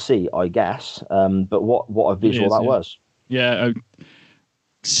wanted to see, I guess. But what a visual that was. Yeah.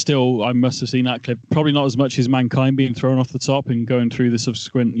 Still, I must have seen that clip. Probably not as much as Mankind being thrown off the top and going through the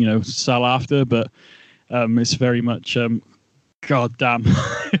subsequent, cell after, but it's very much, god damn.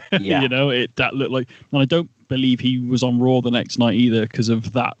 Yeah. That looked like, and I don't believe he was on Raw the next night either because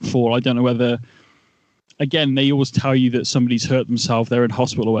of that fall. I don't know whether, again, they always tell you that somebody's hurt themselves, they're in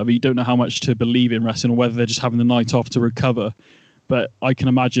hospital or whatever. You don't know how much to believe in wrestling or whether they're just having the night off to recover. But I can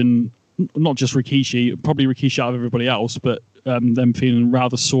imagine, not just Rikishi, probably Rikishi out of everybody else, but them feeling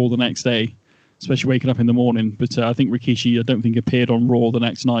rather sore the next day, especially waking up in the morning. But I think Rikishi, I don't think appeared on Raw the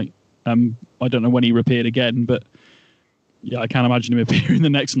next night. I don't know when he appeared again, but yeah, I can't imagine him appearing the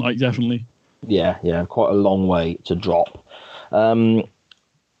next night, definitely. Yeah, quite a long way to drop.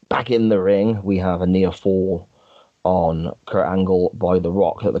 Back in the ring, we have a near fall on Kurt Angle by The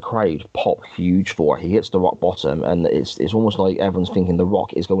Rock that the crowd pop huge for. He hits the rock bottom, and it's almost like everyone's thinking The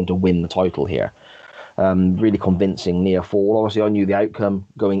Rock is going to win the title here. Really convincing near fall. Obviously, I knew the outcome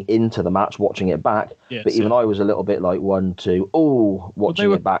going into the match, watching it back, but even I was a little bit like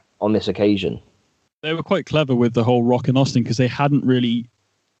watching it back on this occasion. They were quite clever with the whole Rock and Austin because they hadn't really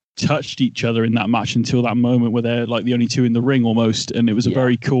touched each other in that match until that moment where they're like the only two in the ring almost, and it was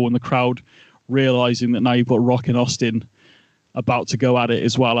very cool, and the crowd realizing that now you've got Rock and Austin about to go at it,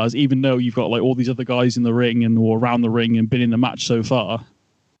 as well as, even though you've got like all these other guys in the ring or around the ring and been in the match so far,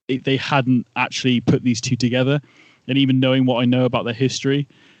 they hadn't actually put these two together. And even knowing what I know about their history,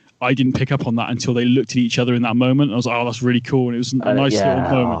 I didn't pick up on that until they looked at each other in that moment. I was like, oh, that's really cool. And it was a nice little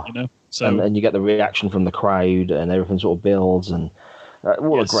moment, So and you get the reaction from the crowd and everything sort of builds, and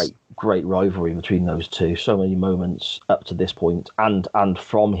what a great rivalry between those two. So many moments up to this point, and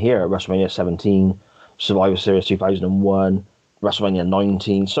from here, WrestleMania 17, Survivor Series 2001, WrestleMania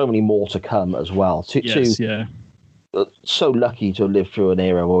 19, so many more to come as well. So lucky to have lived through an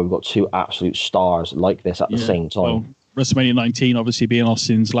era where we've got two absolute stars like this at the same time. Well, WrestleMania 19 obviously being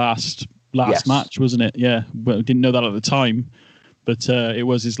Austin's last match, wasn't it? Yeah, well, I didn't know that at the time, but it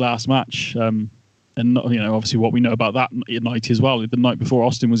was his last match. And obviously what we know about that night as well, the night before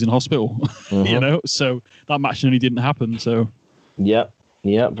Austin was in hospital, so that match only didn't happen. So yeah,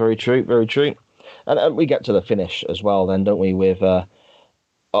 very true. And we get to the finish as well then, don't we, with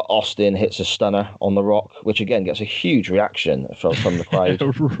Austin hits a stunner on The Rock, which again gets a huge reaction from the crowd.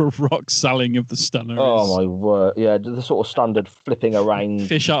 Rock selling of the stunner. Oh my word! Yeah, the sort of standard flipping around,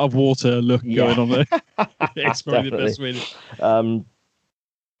 fish out of water look going on there. It's probably the best way.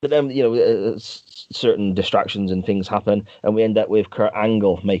 But then certain distractions and things happen, and we end up with Kurt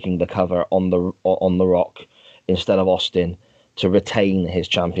Angle making the cover on the Rock. instead of Austin to retain his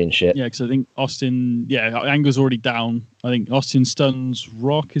championship. Yeah, because I think Austin, Angle's already down. I think Austin stuns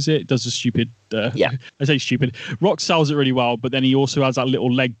Rock, is it? Does a stupid, I say stupid. Rock sells it really well, but then he also has that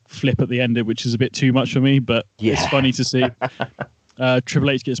little leg flip at the end, which is a bit too much for me, but it's funny to see. Triple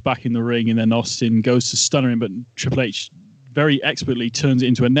H gets back in the ring, and then Austin goes to stunner him, but Triple H very expertly turns it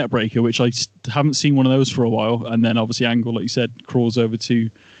into a net breaker, which I haven't seen one of those for a while. And then obviously Angle, like you said, crawls over to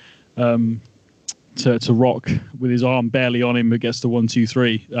Rock with his arm barely on him, but gets the 1, 2,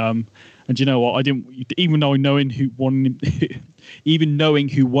 3. And you know what? I didn't, even though knowing who won, even knowing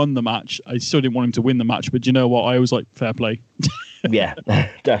who won the match, I still didn't want him to win the match. But you know what? I was like, fair play. Yeah,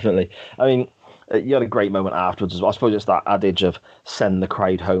 definitely. I mean, you had a great moment afterwards as well. I suppose it's that adage of send the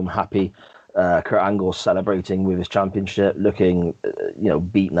crowd home happy. Kurt Angle celebrating with his championship, looking,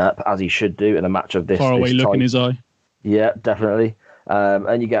 beaten up as he should do in a match of this. Far away look type. in his eye. Yeah, definitely.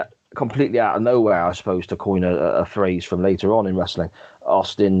 And you get completely out of nowhere, I suppose, to coin a phrase from later on in wrestling.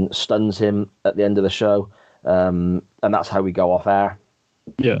 Austin stuns him at the end of the show, and that's how we go off air.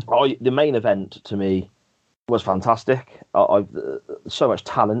 Yeah. The main event to me was fantastic. So much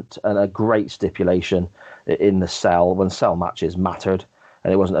talent and a great stipulation in the cell when cell matches mattered,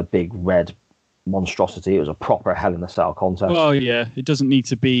 and it wasn't a big red monstrosity. It was a proper Hell in a Cell contest. Well, yeah, it doesn't need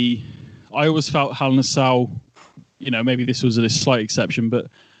to be. I always felt Hell in a Cell, maybe this was a slight exception, but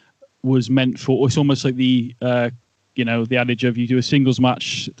was meant for. It's almost like the the adage of you do a singles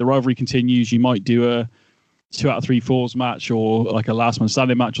match, the rivalry continues. You might do a 2 out of 3 falls match or like a last man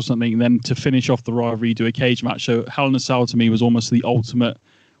standing match or something. And then to finish off the rivalry, you do a cage match. So Hell in a Cell to me was almost the ultimate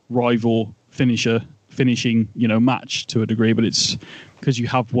rival finishing match to a degree, but it's because you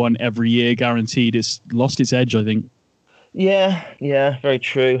have one every year guaranteed. It's lost its edge, I think. Yeah, very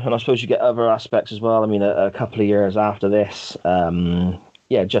true. And I suppose you get other aspects as well. I mean, a couple of years after this,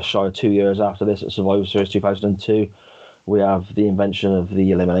 just shy of 2 years after this at Survivor Series 2002, we have the invention of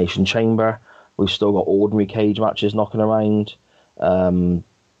the Elimination Chamber. We've still got ordinary cage matches knocking around.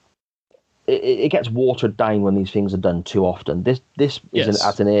 It gets watered down when these things are done too often. This is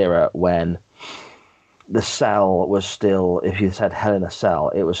at an era when the cell was still, if you said Hell in a Cell,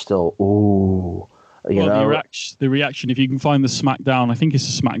 it was still, ooh. The reaction, if you can find the SmackDown, I think it's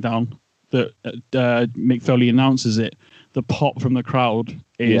a SmackDown that Mick Foley announces it, the pop from the crowd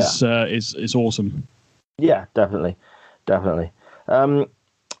is awesome. Yeah, definitely.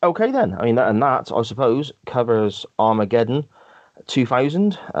 Okay then. I mean, that I suppose covers Armageddon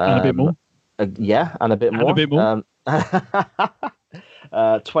 2000. And a bit more. And a bit more.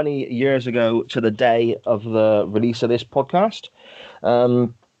 20 years ago to the day of the release of this podcast.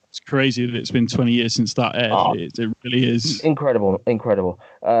 It's crazy that it's been 20 years since that aired. It really is. Incredible.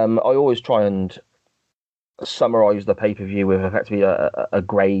 I always try and summarize the pay-per-view with effectively a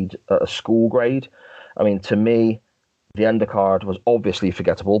grade, a school grade. I mean, to me, the undercard was obviously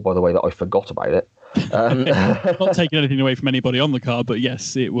forgettable by the way that I forgot about it. Not taking anything away from anybody on the card, but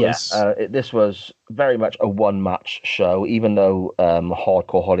yes, it was. This was very much a one-match show, even though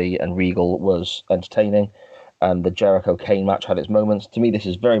Hardcore Holly and Regal was entertaining, and the Jericho Kane match had its moments. To me, this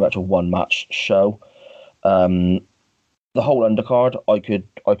is very much a one-match show. The whole undercard, I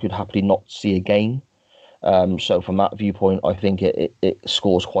could happily not see again. So from that viewpoint, I think it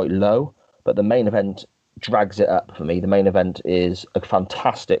scores quite low. But the main event drags it up for me. The main event is a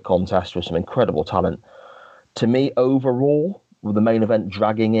fantastic contest with some incredible talent. To me, overall, with the main event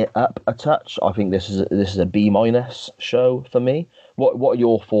dragging it up a touch, I think this is a B- show for me. What are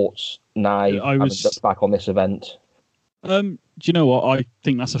your thoughts now? I looked back on this event. Do you know what? I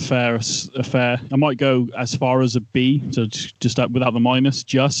think that's a fair. I might go as far as a B, so just without the minus,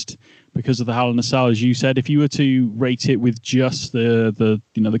 just because of the Hell in a Cell, as you said. If you were to rate it with just the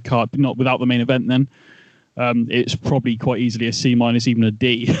card, not without the main event, then it's probably quite easily a C-, even a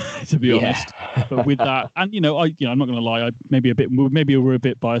D, to be honest. But with that, and I'm not going to lie, maybe we're a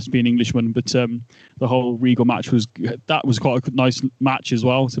bit biased being Englishman, but the whole Regal match was quite a nice match as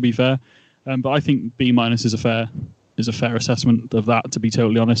well, to be fair. But I think B- is a fair assessment of that, to be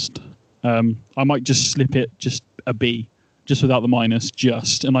totally honest. I might just slip it just a B, just without the minus,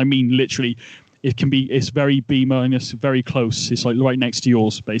 and I mean literally. It's very B-, very close. It's like right next to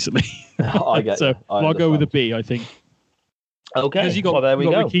yours, basically. I get so I'll go with a B, I think. Okay. Because you got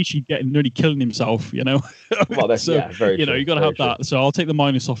Rikishi nearly killing himself, Well, that's very true. You got to have that. So I'll take the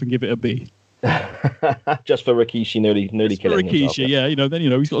minus off and give it a B. Just for Rikishi nearly killing himself. Rikishi, then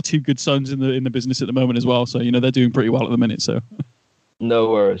he's got 2 good sons in the business at the moment as well. So they're doing pretty well at the minute. So.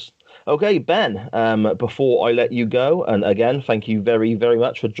 No worries. Okay, Ben, before I let you go, and again, thank you very, very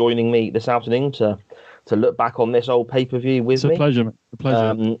much for joining me this afternoon to look back on this old pay-per-view with me. It's a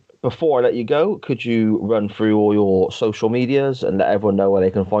pleasure. before I let you go, could you run through all your social medias and let everyone know where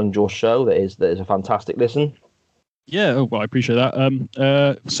they can find your show? That is a fantastic listen. Yeah, well, I appreciate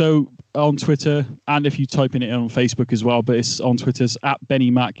that. So on Twitter, and if you type in it on Facebook as well, but it's on Twitter's at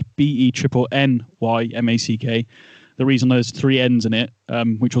BenNy Mack, BenNy Mack. The reason there's 3 N's in it,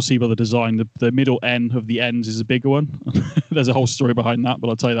 which we'll see by the design, the middle N of the N's is a bigger one. There's a whole story behind that, but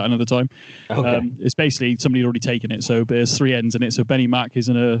I'll tell you that another time. Okay. It's basically somebody had already taken it, so there's 3 N's in it. So BenNy Mack is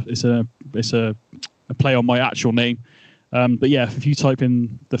a play on my actual name. But yeah, if you type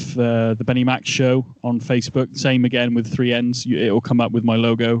in the BenNy Mack show on Facebook, same again with 3 N's, it will come up with my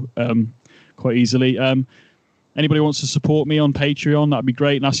logo quite easily. Anybody wants to support me on Patreon, that'd be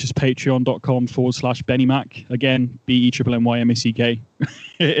great. And that's just patreon.com/BenNy Mack. Again, BenNy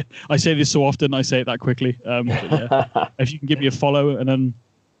Mack. I say this so often, I say it that quickly. But yeah, if you can give me a follow, and then,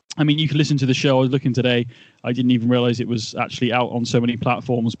 I mean, you can listen to the show. I was looking today. I didn't even realize it was actually out on so many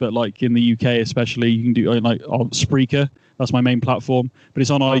platforms. But like in the UK, especially, you can do like on Spreaker. That's my main platform. But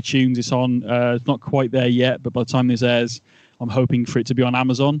it's on iTunes. It's on. It's not quite there yet. But by the time this airs, I'm hoping for it to be on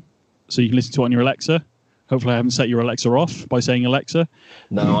Amazon, so you can listen to it on your Alexa. Hopefully I haven't set your Alexa off by saying Alexa.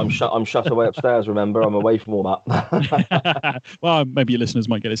 No, I'm shut away upstairs, remember. I'm away from all that. Well, maybe your listeners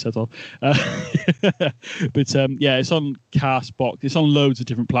might get it set off. But yeah, it's on Castbox. It's on loads of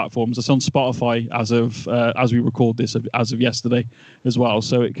different platforms. It's on Spotify as we record this, as of yesterday as well.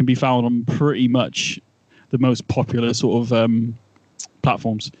 So it can be found on pretty much the most popular sort of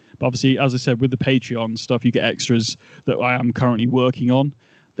platforms. But obviously, as I said, with the Patreon stuff, you get extras that I am currently working on.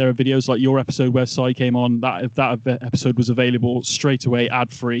 There are videos like your episode where Si came on. That episode was available straight away,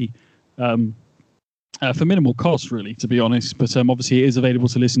 ad-free, for minimal cost, really, to be honest. But obviously, it is available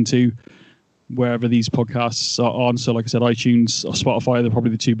to listen to wherever these podcasts are on. So, like I said, iTunes or Spotify, they're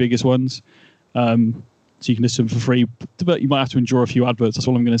probably the 2 biggest ones. So you can listen for free. But you might have to endure a few adverts. That's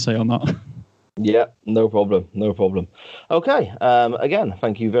all I'm going to say on that. Yeah, no problem. Okay, again,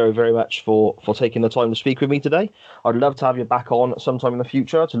 thank you very, very much for taking the time to speak with me today. I'd love to have you back on sometime in the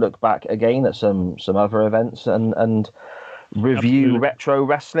future to look back again at some other events and review Absolutely. Retro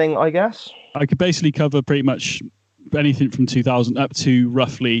wrestling, I guess. I could basically cover pretty much anything from 2000 up to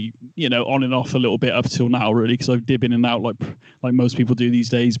roughly, on and off a little bit up till now, really, because I dip in and out like most people do these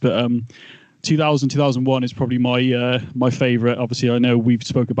days. But 2001 is probably my favorite. Obviously, I know we've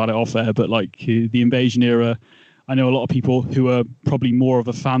spoke about it off air, but like the Invasion era, I know a lot of people who are probably more of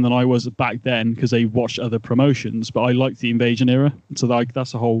a fan than I was back then because they watched other promotions, but I liked the Invasion era. So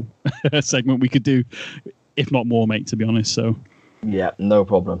that's a whole segment we could do, if not more, mate, to be honest. So yeah, no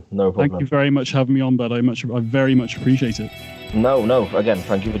problem. Thank you very much for having me on, bud. I very much appreciate it. No. Again,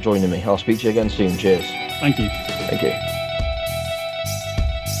 thank you for joining me. I'll speak to you again soon. Cheers. Thank you. Thank you.